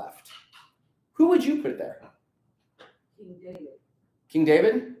or the left, who would you put there? King David. King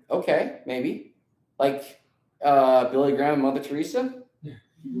David? Okay, maybe. Like Billy Graham and Mother Teresa?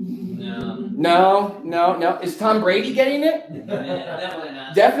 No. Is Tom Brady getting it? Definitely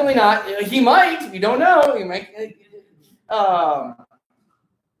not. Definitely not. He might. You don't know. He might.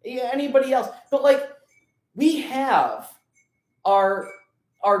 Anybody else? But like, we have our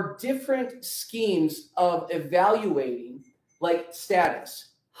different schemes of evaluating like status,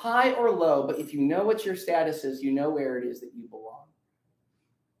 high or low. But if you know what your status is, you know where it is that you belong.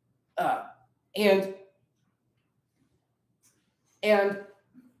 And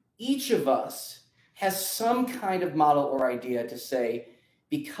each of us has some kind of model or idea to say,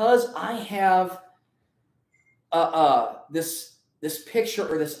 because I have this picture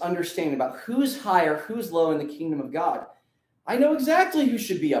or this understanding about who's high or who's low in the kingdom of God, I know exactly who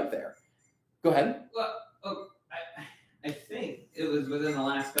should be up there. Go ahead. Well, I think it was within the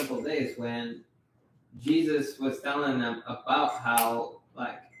last couple of days when Jesus was telling them about how,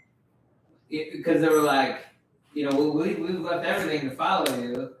 like, because they were like, you know, we've left everything to follow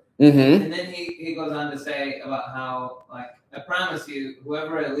you. Mm-hmm. And then he goes on to say about how, like, I promise you,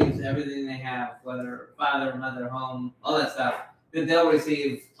 whoever leaves everything they have, whether father, mother, home, all that stuff, that they'll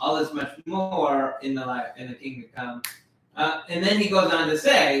receive all this much more in the kingdom to come. And then he goes on to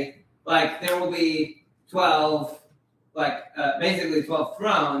say, like, there will be 12, basically 12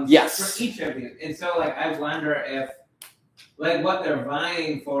 thrones for each of you. And so, like, I wonder if, like, what they're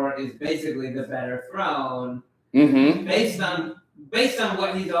vying for is basically the better throne, based on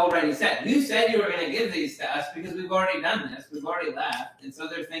what he's already said. You said you were going to give these to us because we've already done this. We've already left. And so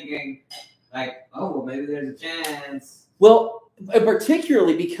they're thinking, like, oh, well, maybe there's a chance. Well,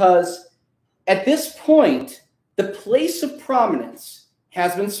 particularly because at this point, the place of prominence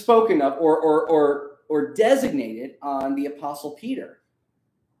has been spoken of or designated on the Apostle Peter.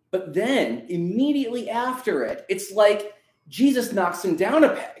 But then, immediately after it, it's like Jesus knocks him down a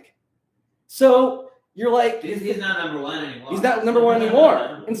peg. So you're like... He's not number one anymore. He's not number one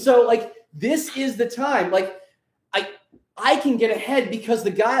anymore. And so, like, this is the time. Like, I can get ahead because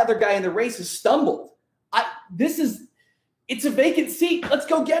the other guy in the race has stumbled. It's a vacant seat. Let's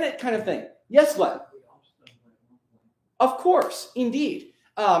go get it kind of thing. Yes, Glenn? Of course, indeed.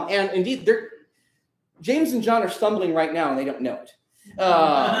 And indeed, James and John are stumbling right now, and they don't know it.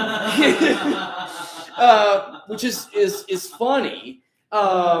 Which is funny.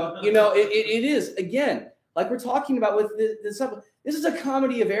 You know, it is, again, like we're talking about with this. This is a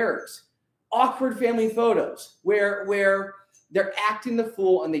comedy of errors. Awkward family photos where they're acting the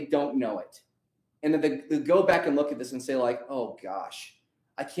fool and they don't know it. And then they go back and look at this and say, like, oh, gosh,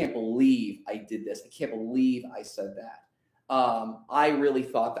 I can't believe I did this. I can't believe I said that. I really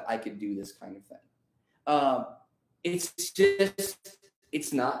thought that I could do this kind of thing. It's just,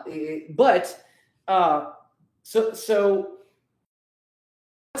 it's not. But so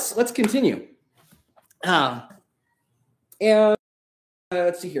let's continue. And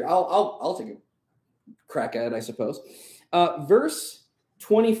let's see here. I'll take a crack at it, I suppose. Verse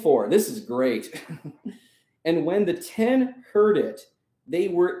 24. This is great. And when the 10 heard it, they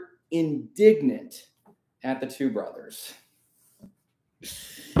were indignant at the two brothers.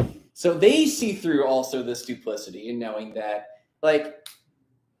 So they see through also this duplicity in knowing that, like,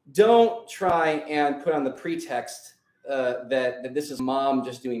 don't try and put on the pretext that this is mom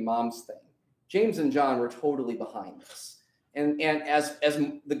just doing mom's thing. James and John were totally behind this. And as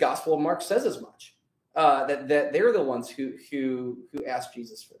the Gospel of Mark says as much, that they're the ones who asked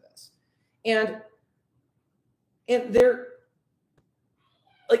Jesus for this. And they're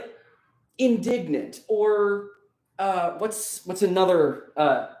like indignant, or what's another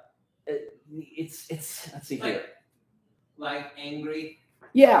it's let's see here. Like angry.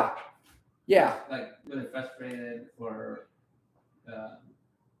 Yeah. Like really frustrated or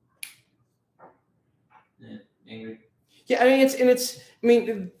angry. Yeah, I mean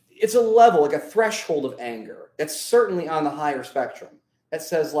it's a level, like a threshold of anger that's certainly on the higher spectrum. That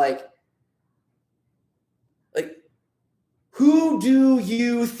says like who do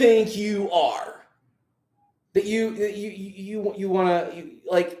you think you are? That you want to,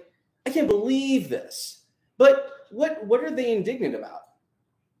 like, I can't believe this. But what are they indignant about?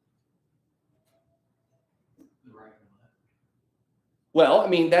 Well, I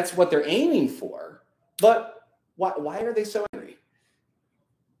mean, that's what they're aiming for. But why are they so angry?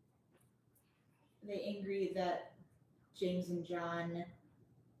 Are they angry that James and John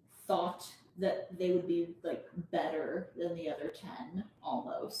thought that they would be like better than the other 10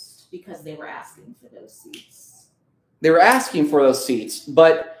 almost because they were asking for those seats? They were asking for those seats,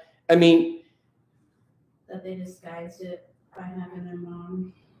 but I mean, that they disguised it by having their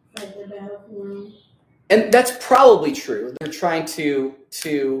mom fight the battle for them. And that's probably true. They're trying to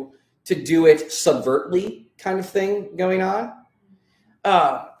do it subvertly, kind of thing going on.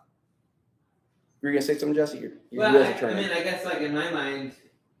 You're gonna say something, Jesse? Well, I guess like in my mind,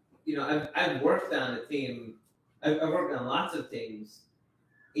 you know, I've worked on a team. I've worked on lots of teams,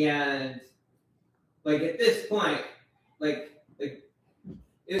 and like at this point, like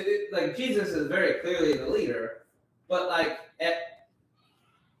Jesus is very clearly the leader, but like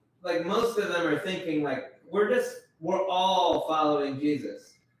most of them are thinking like we're all following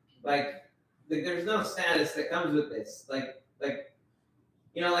Jesus. Like there's no status that comes with this. Like like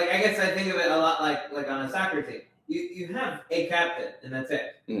I guess I think of it a lot like on a soccer team. You have a captain and that's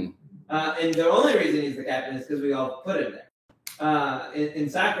it. And the only reason he's the captain is because we all put him there. In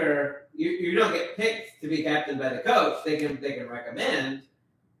soccer, you don't get picked to be captain by the coach. They can recommend,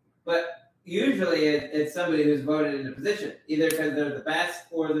 but usually it's somebody who's voted into position, either because they're the best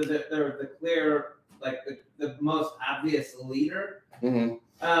or they're the clear, like the most obvious leader.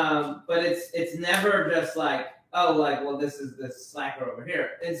 But it's never just like, oh, like, well, this is this slacker over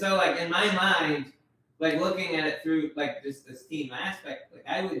here. And so like in my mind, like looking at it through like just this team aspect, like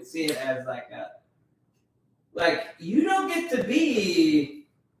I would see it as like you don't get to be,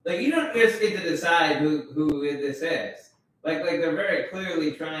 like you don't just get to decide who this is. Like they're very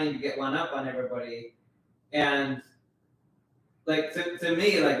clearly trying to get one up on everybody, and like to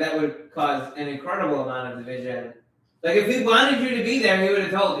me, like that would cause an incredible amount of division. Like if he wanted you to be there, he would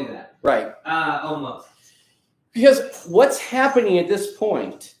have told you that. Right. Almost. Because what's happening at this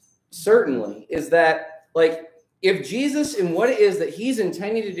point, certainly, is that, like, if Jesus and what it is that he's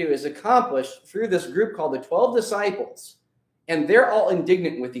intending to do is accomplished through this group called the 12 disciples, and they're all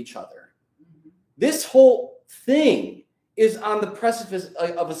indignant with each other, this whole thing is on the precipice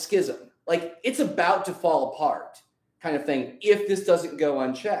of a schism. Like, it's about to fall apart kind of thing if this doesn't go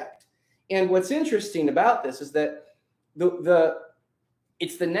unchecked. And what's interesting about this is that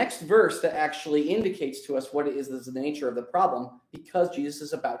it's the next verse that actually indicates to us what it is that's the nature of the problem, because Jesus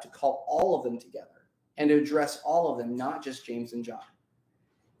is about to call all of them together and to address all of them, not just James and John.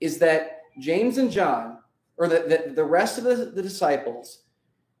 Is that James and John, or the rest of the disciples,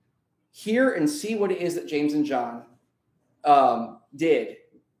 hear and see what it is that James and John did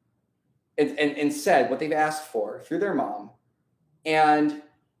and said, what they've asked for through their mom, and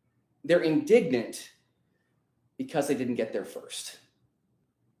they're indignant because they didn't get there first.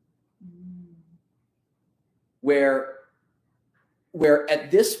 Where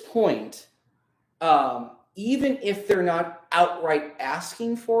at this point, even if they're not outright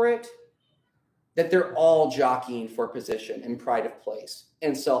asking for it, that they're all jockeying for position and pride of place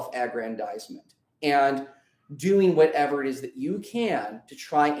and self-aggrandizement and doing whatever it is that you can to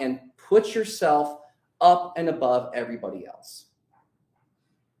try and put yourself up and above everybody else.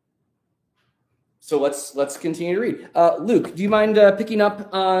 So let's continue to read. Luke, do you mind picking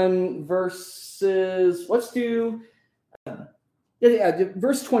up on verses? Let's do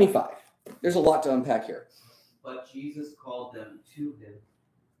verse 25. There's a lot to unpack here. But Jesus called them to him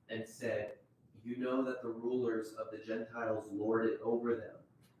and said, "You know that the rulers of the Gentiles lord it over them,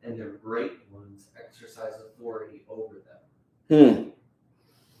 and their great ones exercise authority over them."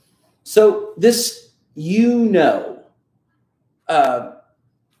 So this,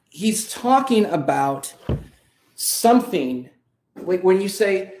 he's talking about something, like when you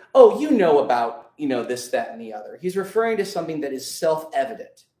say, oh, about, this, that, and the other. He's referring to something that is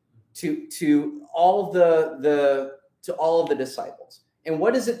self-evident to all of the disciples. And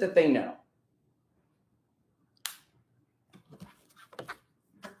what is it that they know?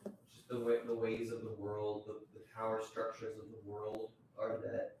 Just the ways of the world, the power structures of the world are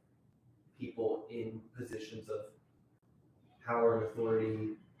that people in positions of power and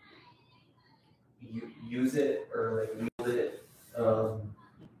authority use it or like wield it.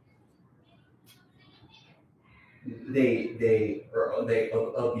 They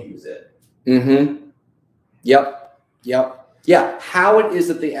abuse it. Yep. Yeah. How it is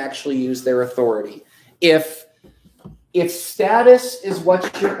that they actually use their authority. If status is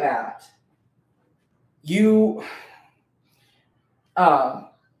what you're at, you can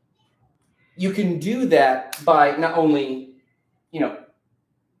do that by not only,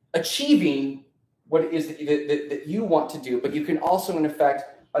 achieving what it is that you want to do, but you can also, in effect,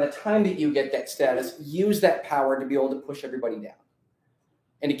 by the time that you get that status, use that power to be able to push everybody down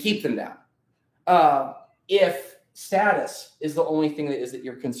and to keep them down. If status is the only thing that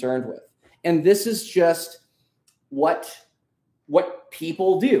you're concerned with. And this is just what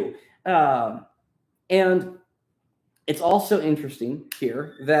people do. And it's also interesting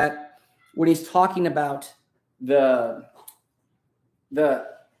here that when he's talking about the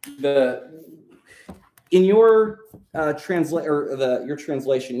in your your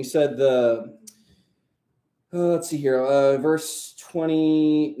translation, you said let's see here, verse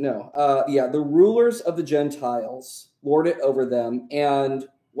 20. The rulers of the Gentiles lord it over them, and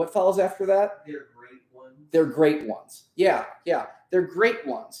what follows after that? They're great ones. They're great ones. Yeah, they're great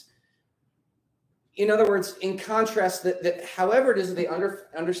ones. in other words, in contrast, that however it is that they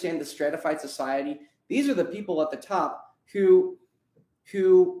understand the stratified society, these are the people at the top who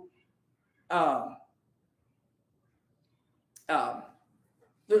I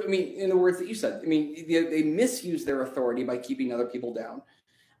mean, in the words that you said, I mean, they misuse their authority by keeping other people down.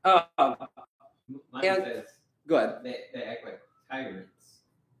 And go ahead. They act like tyrants.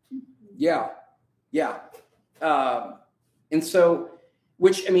 Yeah. And so,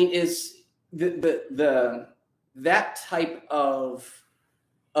 which I mean is that type of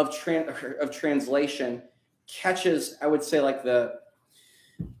translation catches, I would say, like the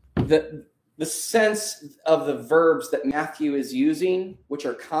sense of the verbs that Matthew is using, which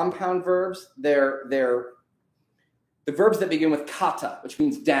are compound verbs. They're the verbs that begin with kata, which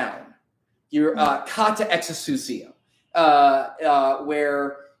means down. You're kata exousia,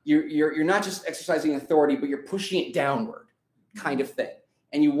 where you're not just exercising authority, but you're pushing it downward, kind of thing.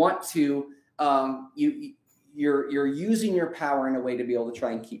 And you want to you're using your power in a way to be able to try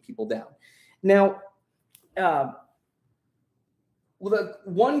and keep people down. Now, well,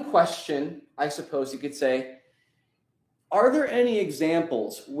 one question I suppose you could say: are there any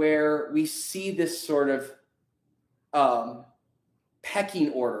examples where we see this sort of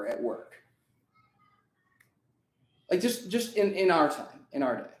pecking order at work? Like just in our time, in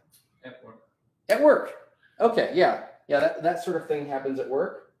our day. At work. At work. Okay, yeah. That sort of thing happens at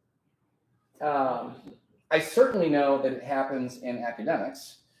work. I certainly know that it happens in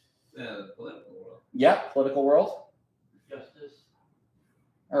academics. The political world. Yeah, political world. Justice.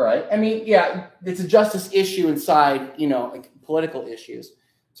 All right. I mean, yeah, it's a justice issue inside, like political issues,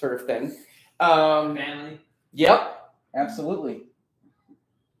 sort of thing. Family. Yep, absolutely.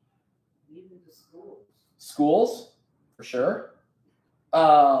 Even the schools. Schools, for sure.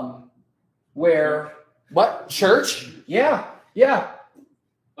 Where what? Church? Yeah. Well,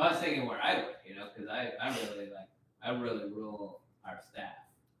 I was thinking where I work, because I really rule our staff.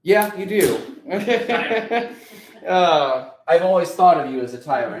 Yeah, you do. I've always thought of you as a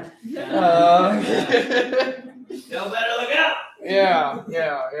tyrant. Y'all better look out. Yeah.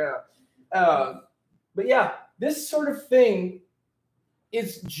 But yeah, this sort of thing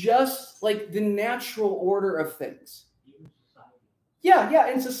is just like the natural order of things.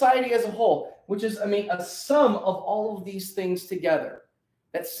 Yeah, in society as a whole, which is, I mean, a sum of all of these things together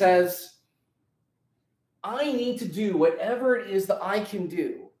that says, I need to do whatever it is that I can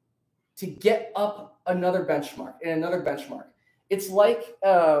do to get up another benchmark and another benchmark. It's like,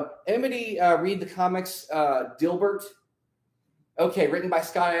 anybody read the comics Dilbert? Okay, written by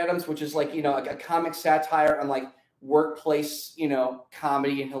Scott Adams, which is like, like a comic satire on like workplace,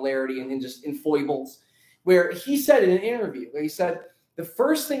 comedy and hilarity and just in foibles, where he said in an interview, where he said, the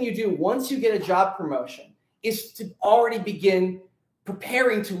first thing you do once you get a job promotion is to already begin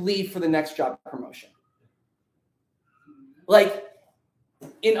preparing to leave for the next job promotion. Like,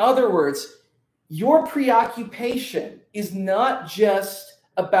 in other words, your preoccupation is not just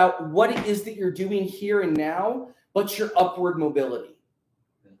about what it is that you're doing here and now, but your upward mobility.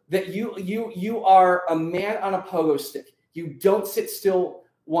 That you are a man on a pogo stick. You don't sit still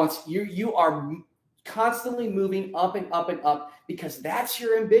once. You are constantly moving up and up and up, because that's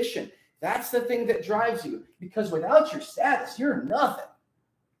your ambition. That's the thing that drives you. Because without your status, you're nothing.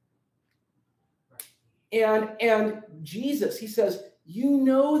 And Jesus, he says, you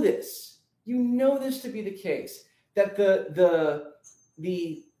know this to be the case, that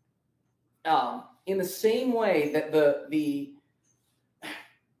in the same way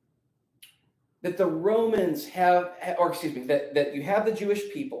that the Romans have, or excuse me, that you have the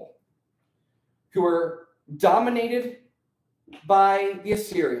Jewish people who are dominated by the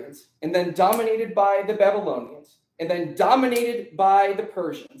Assyrians, and then dominated by the Babylonians, and then dominated by the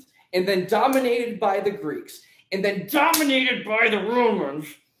Persians, and then dominated by the Greeks, and then dominated by the Romans,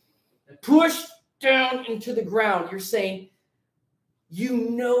 pushed down into the ground. You're saying, you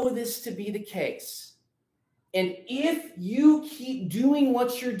know this to be the case. And if you keep doing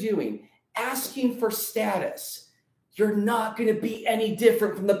what you're doing, asking for status, you're not going to be any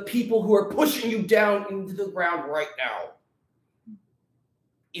different from the people who are pushing you down into the ground right now.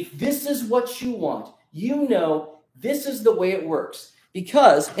 If this is what you want, you know this is the way it works.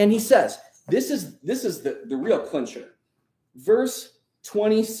 Because, and he says, this is the real clincher. Verse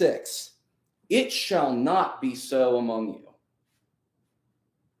 26, it shall not be so among you.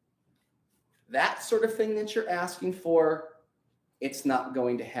 That sort of thing that you're asking for, it's not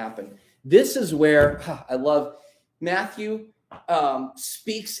going to happen. This is where I love Matthew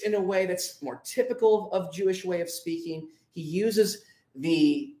speaks in a way that's more typical of Jewish way of speaking. He uses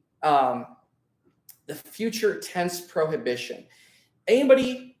the future tense prohibition.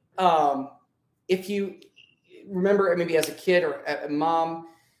 Anybody if you remember, maybe as a kid or a mom,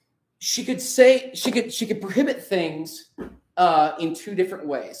 she could prohibit things in two different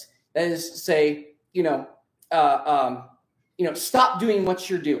ways. That is, say, stop doing what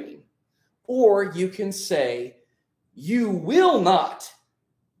you're doing, or you can say, you will not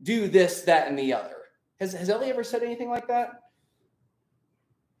do this, that, and the other. Has Ellie ever said anything like that?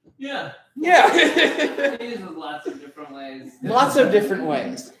 Yeah. Yeah. It uses lots of different ways. Lots of different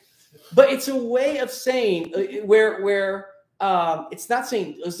ways. But it's a way of saying where it's not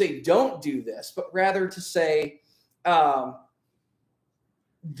saying, let's say, don't do this, but rather to say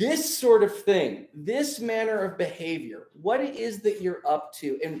this sort of thing, this manner of behavior, what it is that you're up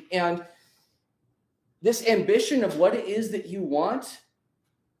to, and this ambition of what it is that you want,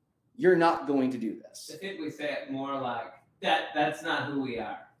 you're not going to do this. I think we say it more like that's not who we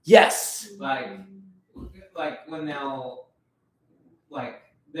are. Yes. Like when they'll, like,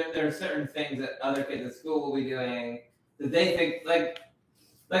 there are certain things that other kids at school will be doing that they think, like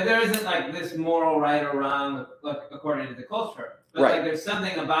there isn't, like, this moral right or wrong, like, according to the culture. But, Right. like, there's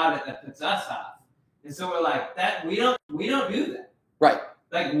something about it that puts us off. And so we're like, that we don't do that. Right.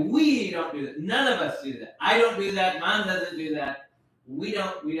 Like, we don't do that. None of us do that. I don't do that. Mom doesn't do that. We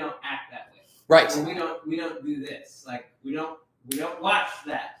don't act that way. Right. Or we don't do this. Like, we don't watch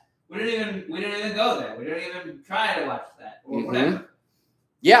that. We don't even go there. We don't even try to watch that or whatever.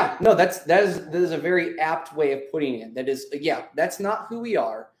 Yeah, no, that is a very apt way of putting it. That is, yeah, that's not who we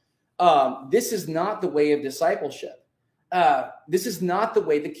are. This is not the way of discipleship. This is not the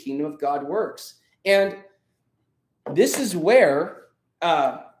way the kingdom of God works. And this is where,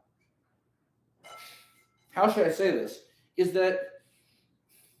 how should I say this? Is that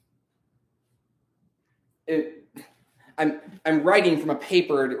I'm reading from a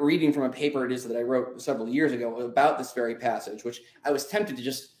paper it is that I wrote several years ago about this very passage, which I was tempted to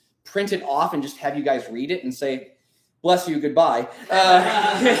just print it off and just have you guys read it and say, bless you, goodbye.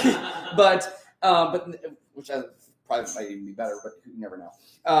 But which probably might even be better, but you never know.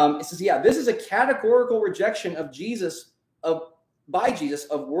 It says, yeah, this is a categorical rejection of by Jesus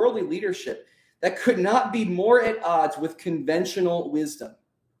of worldly leadership that could not be more at odds with conventional wisdom.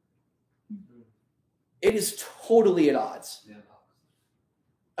 It is totally at odds.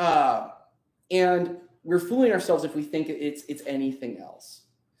 And we're fooling ourselves if we think it's anything else.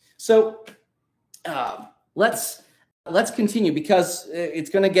 So let's continue, because it's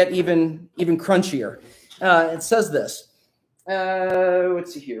going to get even crunchier. It says this.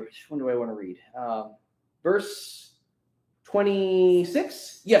 Let's see here. Which one do I want to read? Verse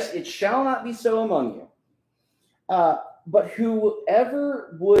 26. Yes, it shall not be so among you. But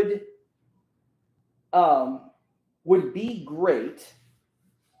whoever would be great.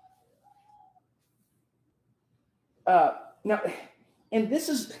 Now, and this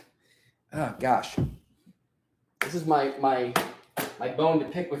is, oh gosh, this is my bone to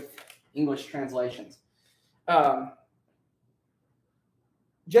pick with English translations.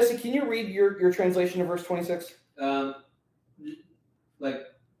 Jesse, can you read your translation of verse 26?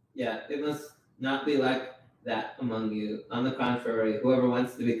 It must not be like that among you. On the contrary, whoever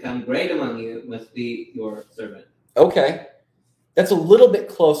wants to become great among you must be your servant. Okay. That's a little bit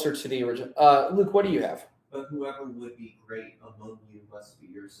closer to the original. Luke, what do you have? But whoever would be great among you must be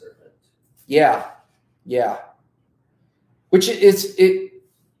your servant. Yeah. Which is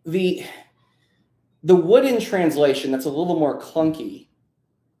the wooden translation that's a little more clunky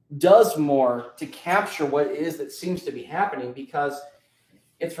does more to capture what it is that seems to be happening, because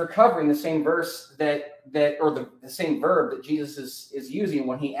it's recovering the same verse the same verb that Jesus is using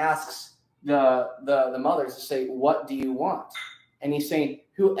when he asks the mothers to say, what do you want? And he's saying,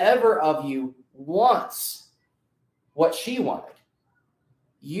 whoever of you wants what she wanted.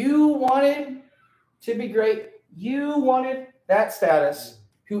 You wanted to be great. You wanted that status.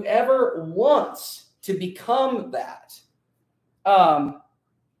 Whoever wants to become that.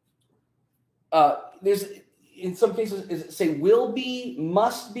 There's, in some cases, is it say will be,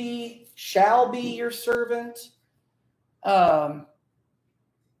 must be, shall be your servant? Must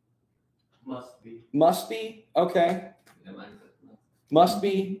be. Must be. Okay. Must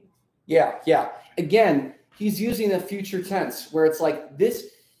be. Yeah. Again, he's using the future tense where it's like this.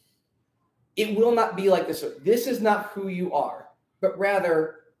 It will not be like this. This is not who you are. But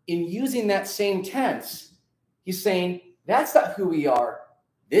rather, in using that same tense, he's saying, that's not who we are.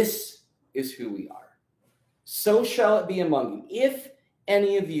 This is who we are. So shall it be among you. If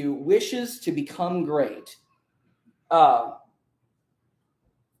any of you wishes to become great among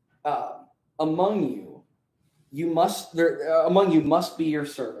you must be your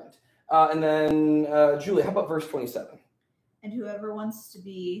servant. And then, Julie, how about verse 27? And whoever wants to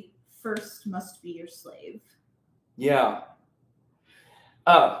be first must be your slave. Yeah.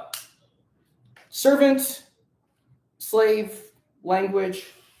 Servant, slave language.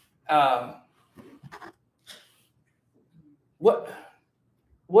 What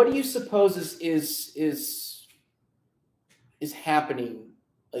do you suppose is happening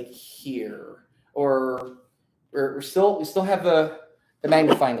like here? Or we still have the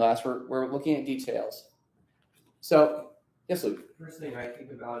magnifying glass. We're looking at details. So yes, Luke. First thing I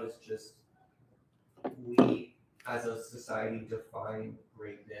think about is just we as a society define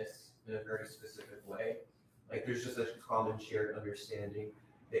greatness in a very specific way. Like there's just a common shared understanding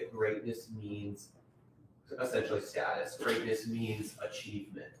that greatness means essentially status. Greatness means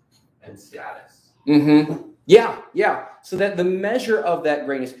achievement and status. Mm-hmm. Yeah. So that the measure of that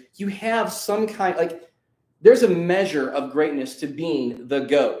greatness, you have some kind, like there's a measure of greatness to being the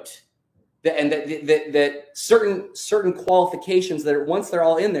GOAT. That certain qualifications that once they're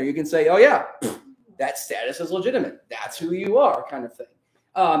all in there, you can say, oh yeah, that status is legitimate. That's who you are, kind of thing.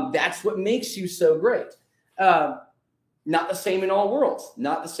 That's what makes you so great. Not the same in all worlds,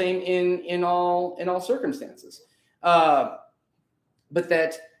 not the same in all circumstances. But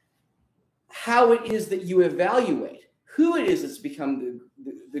that how it is that you evaluate who it is that's become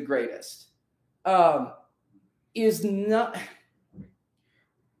the greatest is not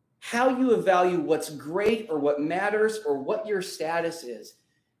how you evaluate what's great or what matters or what your status is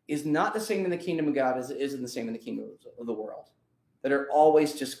not the same in the kingdom of God as it is in the same in the kingdom of the world, that are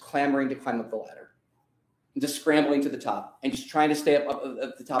always just clamoring to climb up the ladder, and just scrambling to the top and just trying to stay up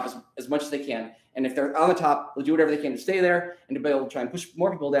at the top as much as they can. And if they're on the top, they'll do whatever they can to stay there and to be able to try and push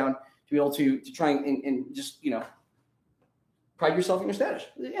more people down, to be able to try and just, pride yourself in your status.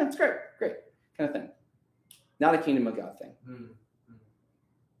 Yeah, it's great kind of thing. Not a kingdom of God thing.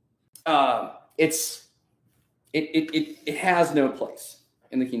 It has no place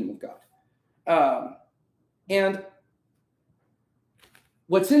in the kingdom of God. And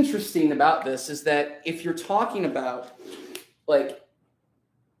what's interesting about this is that if you're talking about, like,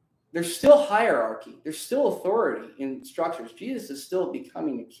 there's still hierarchy, there's still authority in structures. Jesus is still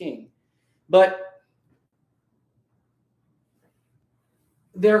becoming a king. But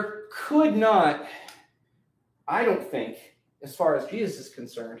there could not, I don't think, as far as Jesus is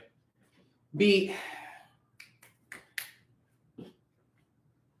concerned, be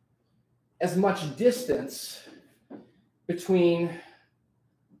as much distance between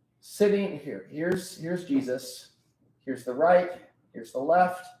sitting here. Here's Jesus. Here's the right. Here's the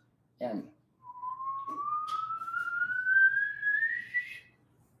left. And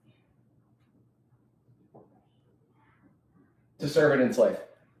to serve and enslave.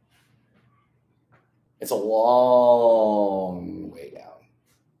 It's a long way down.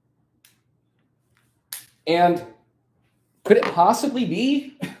 And could it possibly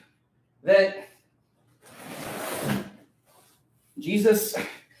be that Jesus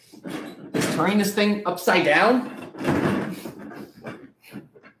is turning this thing upside down?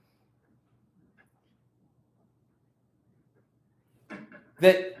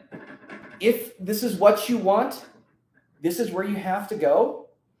 That if this is what you want, this is where you have to go?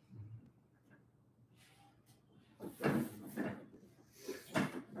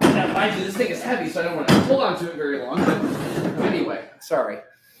 Now, mind you, this thing is heavy, so I don't want to hold on to it very long. But anyway, sorry.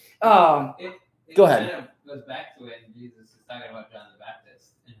 Go ahead. Kind of goes back to when Jesus is talking about John the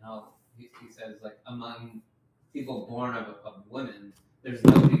Baptist and how he says, like, among people born of women, there's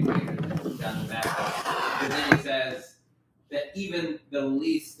nobody greater than John the Baptist. But then he says that even the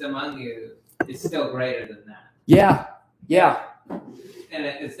least among you is still greater than that. Yeah. And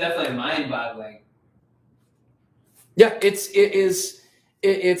it's definitely mind-boggling. Yeah, it's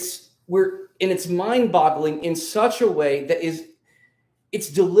mind-boggling in such a way that it's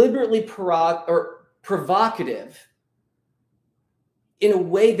deliberately provocative in a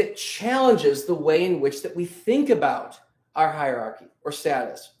way that challenges the way in which that we think about our hierarchy or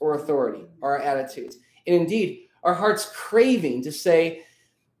status or authority or our attitudes. And indeed, our heart's craving to say,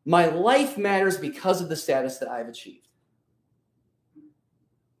 my life matters because of the status that I've achieved.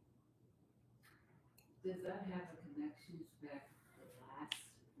 Does that have a connection back to the last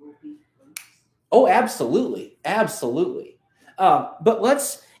will be first? Oh, absolutely. But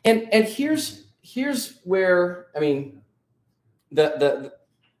let's and here's where, I mean, the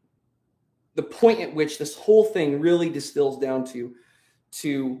point at which this whole thing really distills down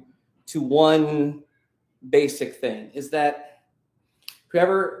to one basic thing is that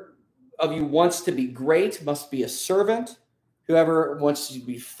whoever of you wants to be great must be a servant. Whoever wants to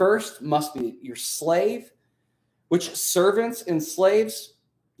be first must be your slave, which servants and slaves,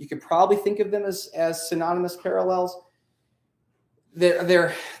 you could probably think of them as synonymous parallels.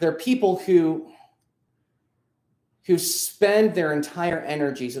 they're people who spend their entire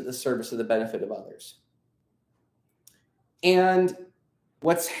energies at the service of the benefit of others. And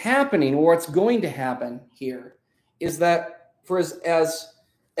what's happening, or what's going to happen here, is that for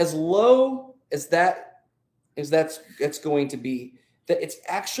as low as that's going to be, that it's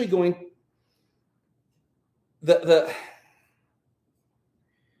actually going the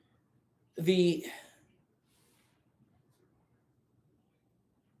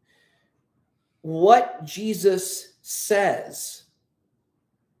what Jesus says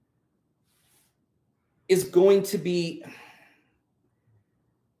is going to be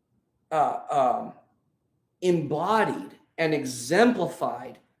embodied and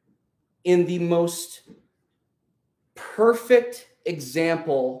exemplified in the most perfect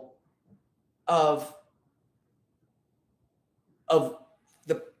example of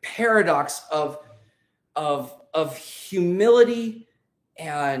the paradox of humility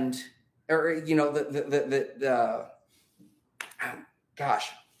and, or gosh,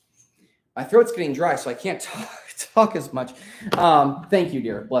 my throat's getting dry, so I can't talk as much. Thank you,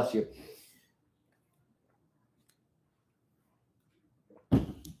 dear. Bless you.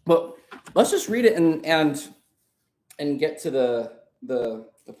 But let's just read it and get to the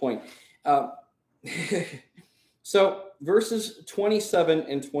point. So verses 27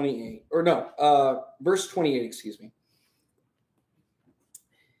 and 28, or no, verse 28, excuse me.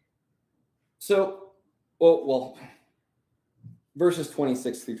 So, well, verses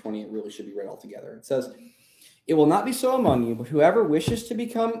 26 through 28 really should be read all together. It says, "It will not be so among you, but whoever wishes to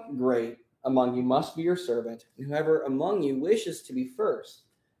become great among you must be your servant, and whoever among you wishes to be first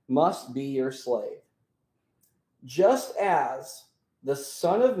must be your slave. Just as the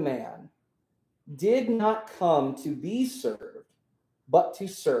Son of Man did not come to be served, but to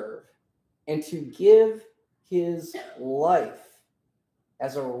serve, and to give his life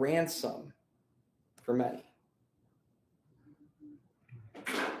as a ransom for many."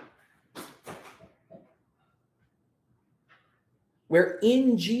 Where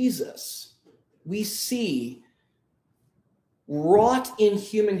in Jesus we see wrought in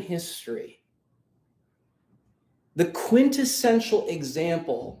human history the quintessential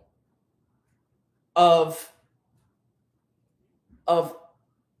example of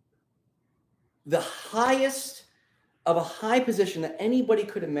the highest of a high position that anybody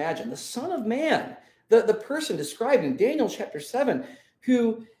could imagine. The Son of Man, the person described in Daniel chapter 7,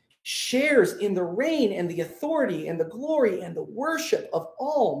 who shares in the reign and the authority and the glory and the worship of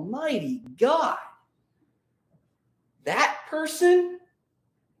Almighty God. That person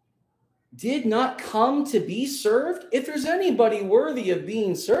did not come to be served. If there's anybody worthy of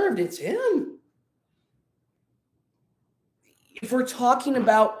being served, it's him. If we're talking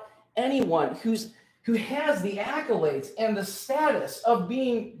about anyone who has the accolades and the status of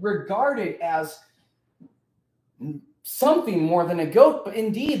being regarded as something more than a goat, but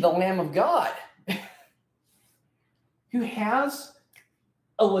indeed the Lamb of God, who has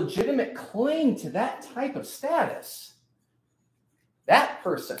a legitimate claim to that type of status, that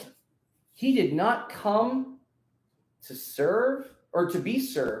person, he did not come to serve or to be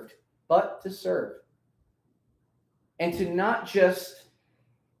served, but to serve. And to not just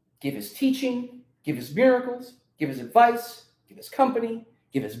give his teaching, give his miracles, give his advice, give his company,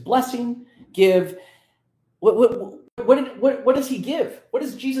 give his blessing, give... What does he give? What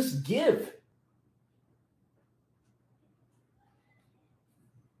does Jesus give?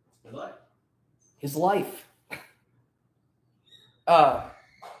 His life.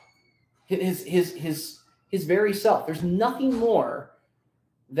 His very self. There's nothing more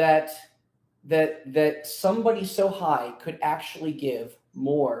that somebody so high could actually give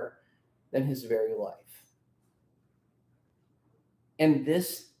more than his very life. And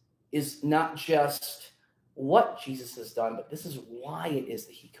this is not just what Jesus has done, but this is why it is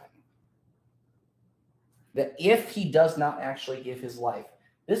that he came. That if he does not actually give his life,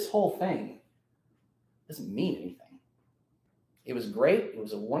 this whole thing doesn't mean anything. It was great. It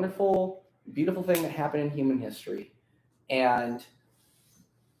was a wonderful, beautiful thing that happened in human history. And,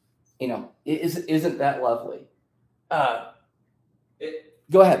 isn't that lovely? Go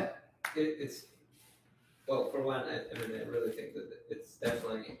ahead. Well, for one, I really think that it's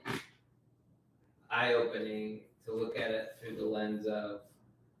definitely eye-opening to look at it through the lens of,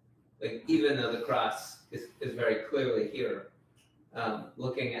 like, even though the cross is very clearly here,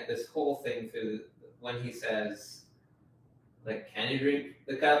 looking at this whole thing through when he says, like, can you drink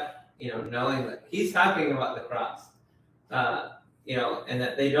the cup? Knowing that he's talking about the cross, and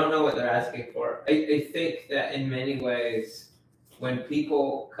that they don't know what they're asking for. I think that in many ways, when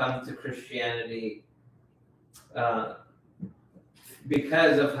people come to Christianity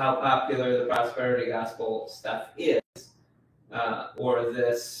because of how popular the prosperity gospel stuff is, or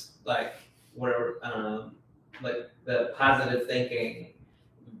this like the positive thinking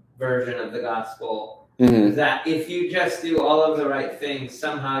version of the gospel, that if you just do all of the right things,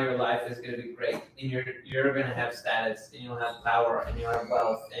 somehow your life is going to be great, and you're going to have status, and you'll have power, and you'll have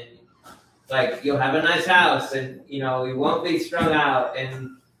wealth, and like you'll have a nice house, and you won't be strung out,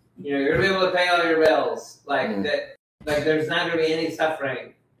 and you're going to be able to pay all your bills, that. Like there's not going to be any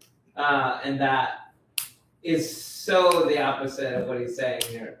suffering, and that is so the opposite of what he's saying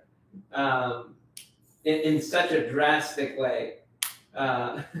here, in such a drastic way.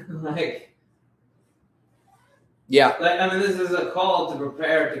 Yeah. This is a call to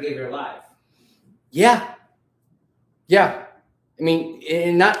prepare to give your life. Yeah. Yeah. I mean,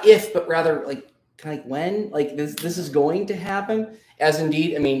 and not if, but rather like kind of like when, like this is going to happen, as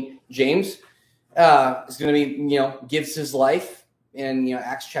indeed, I mean, James is going to be, gives his life in,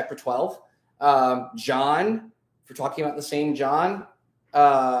 Acts chapter 12. John, if we're talking about the same John,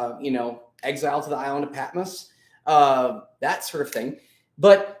 exiled to the island of Patmos, that sort of thing.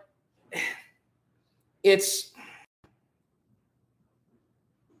 But it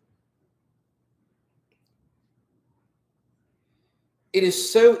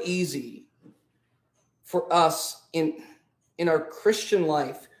is so easy for us in our Christian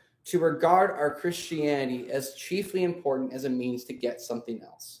life to regard our Christianity as chiefly important as a means to get something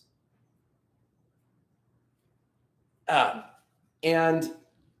else. And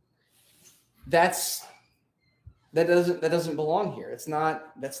that doesn't belong here. That's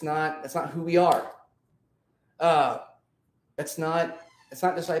not who we are. That's not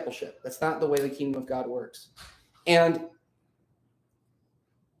discipleship. That's not the way the kingdom of God works. And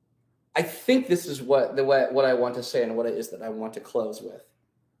I think this is what I want to say, and what it is that I want to close with,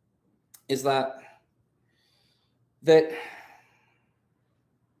 is that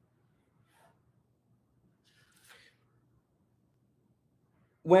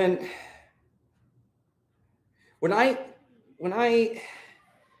when I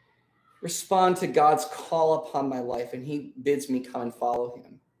respond to God's call upon my life and he bids me come and follow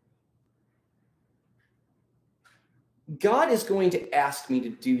him, God is going to ask me to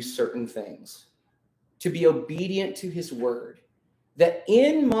do certain things, to be obedient to his word, that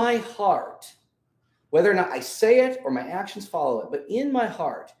in my heart, whether or not I say it or my actions follow it, but in my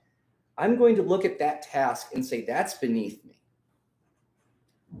heart, I'm going to look at that task and say, that's beneath me.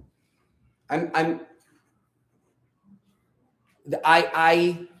 I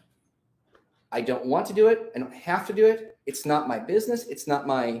don't want to do it. I don't have to do it. It's not my business. It's not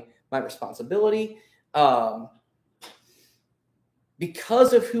my responsibility.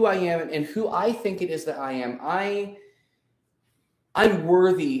 Because of who I am and who I think it is that I am, I'm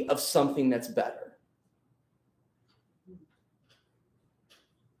worthy of something that's better.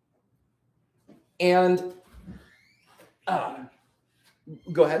 And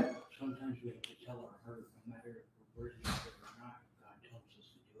go ahead. Sometimes we have to tell our heart, no matter if we're worthy of it or not, God tells us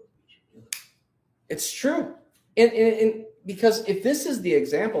to do it, we should do it. It's true. And because if this is the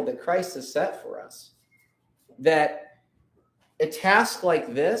example that Christ has set for us, that a task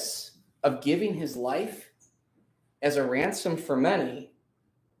like this of giving his life as a ransom for many,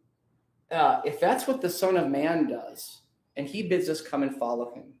 if that's what the Son of Man does, and he bids us come and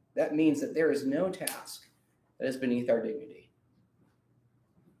follow him, that means that there is no task that is beneath our dignity.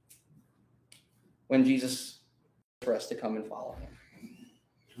 When Jesus for us to come and follow him.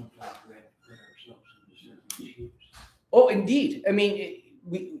 Sometimes we have to put ourselves into certain shoes. Oh, indeed. I mean,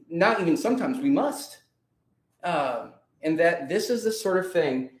 we not even sometimes, we must. And that this is the sort of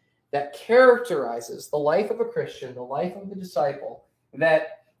thing that characterizes the life of a Christian, the life of the disciple,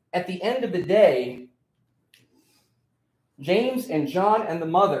 that at the end of the day, James and John and the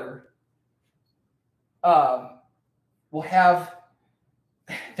mother will have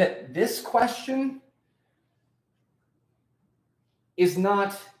that this question is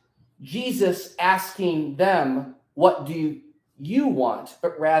not Jesus asking them, what do you want?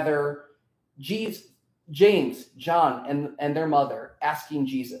 But rather James, John, and their mother asking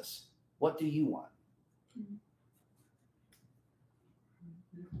Jesus, what do you want?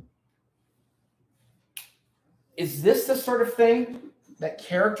 Is this the sort of thing that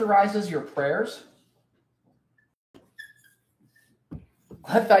characterizes your prayers?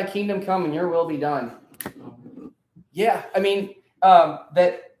 Let thy kingdom come and your will be done. Yeah, I mean,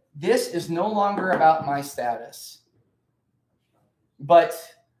 that this is no longer about my status. But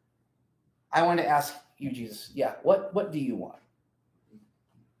I want to ask you, Jesus, what do you want?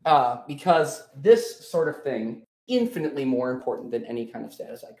 Because this sort of thing, infinitely more important than any kind of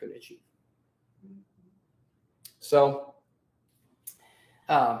status I could achieve. So,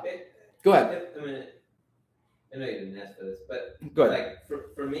 Go ahead. I mean, I know you didn't ask for this, but Go ahead.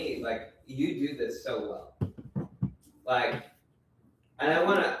 like for me, like you do this so well. Like, and I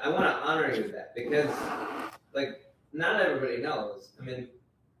wanna honor you with that because like not everybody knows. I mean,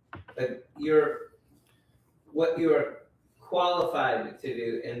 like what you're qualified to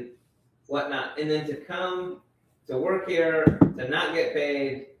do and whatnot, and then to come to work here, to not get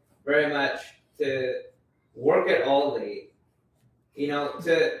paid very much, to work at Aldi, you know,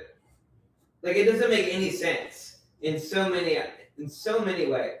 to like it doesn't make any sense in so many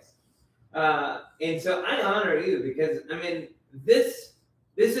ways. And so I honor you because I mean this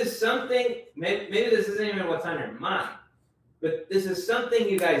is something. Maybe this isn't even what's on your mind, but this is something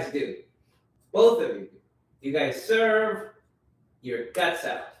you guys do. Both of you do. You guys serve your guts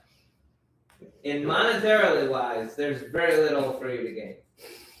out. And monetarily wise, there's very little for you to gain.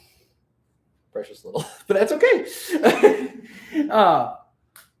 Precious little, but that's okay.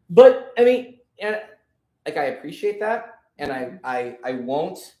 But I mean, and like I appreciate that, and I don't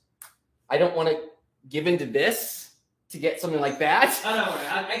want to give into this to get something like that. Oh, don't worry,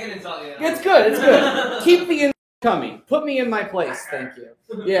 I can insult you. It's good. It's good. Keep the in coming. Put me in my place. Thank you.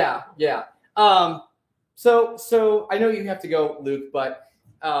 Yeah. So I know you have to go, Luke, but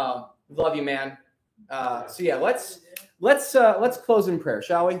love you, man. So yeah, let's close in prayer,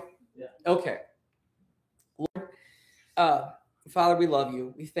 shall we? Yeah. Okay. Lord, Father, we love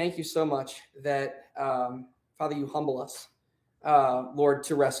you. We thank you so much that Father, you humble us, Lord,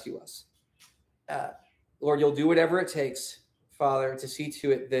 to rescue us. Lord, you'll do whatever it takes, Father, to see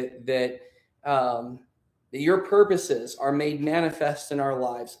to it that your purposes are made manifest in our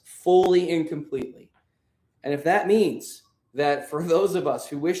lives fully and completely. And if that means that for those of us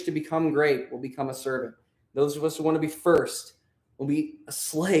who wish to become great, we'll become a servant. Those of us who want to be first will be a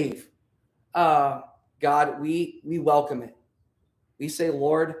slave. God, we welcome it. We say,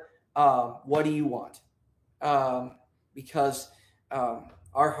 Lord, what do you want? Because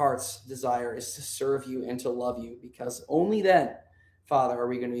our heart's desire is to serve you and to love you, because only then, Father, are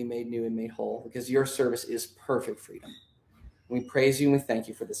we going to be made new and made whole, because your service is perfect freedom. We praise you and we thank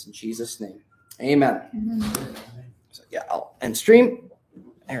you for this in Jesus' name. Amen. Amen. So yeah, I'll end stream.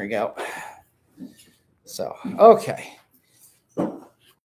 There we go. So, okay.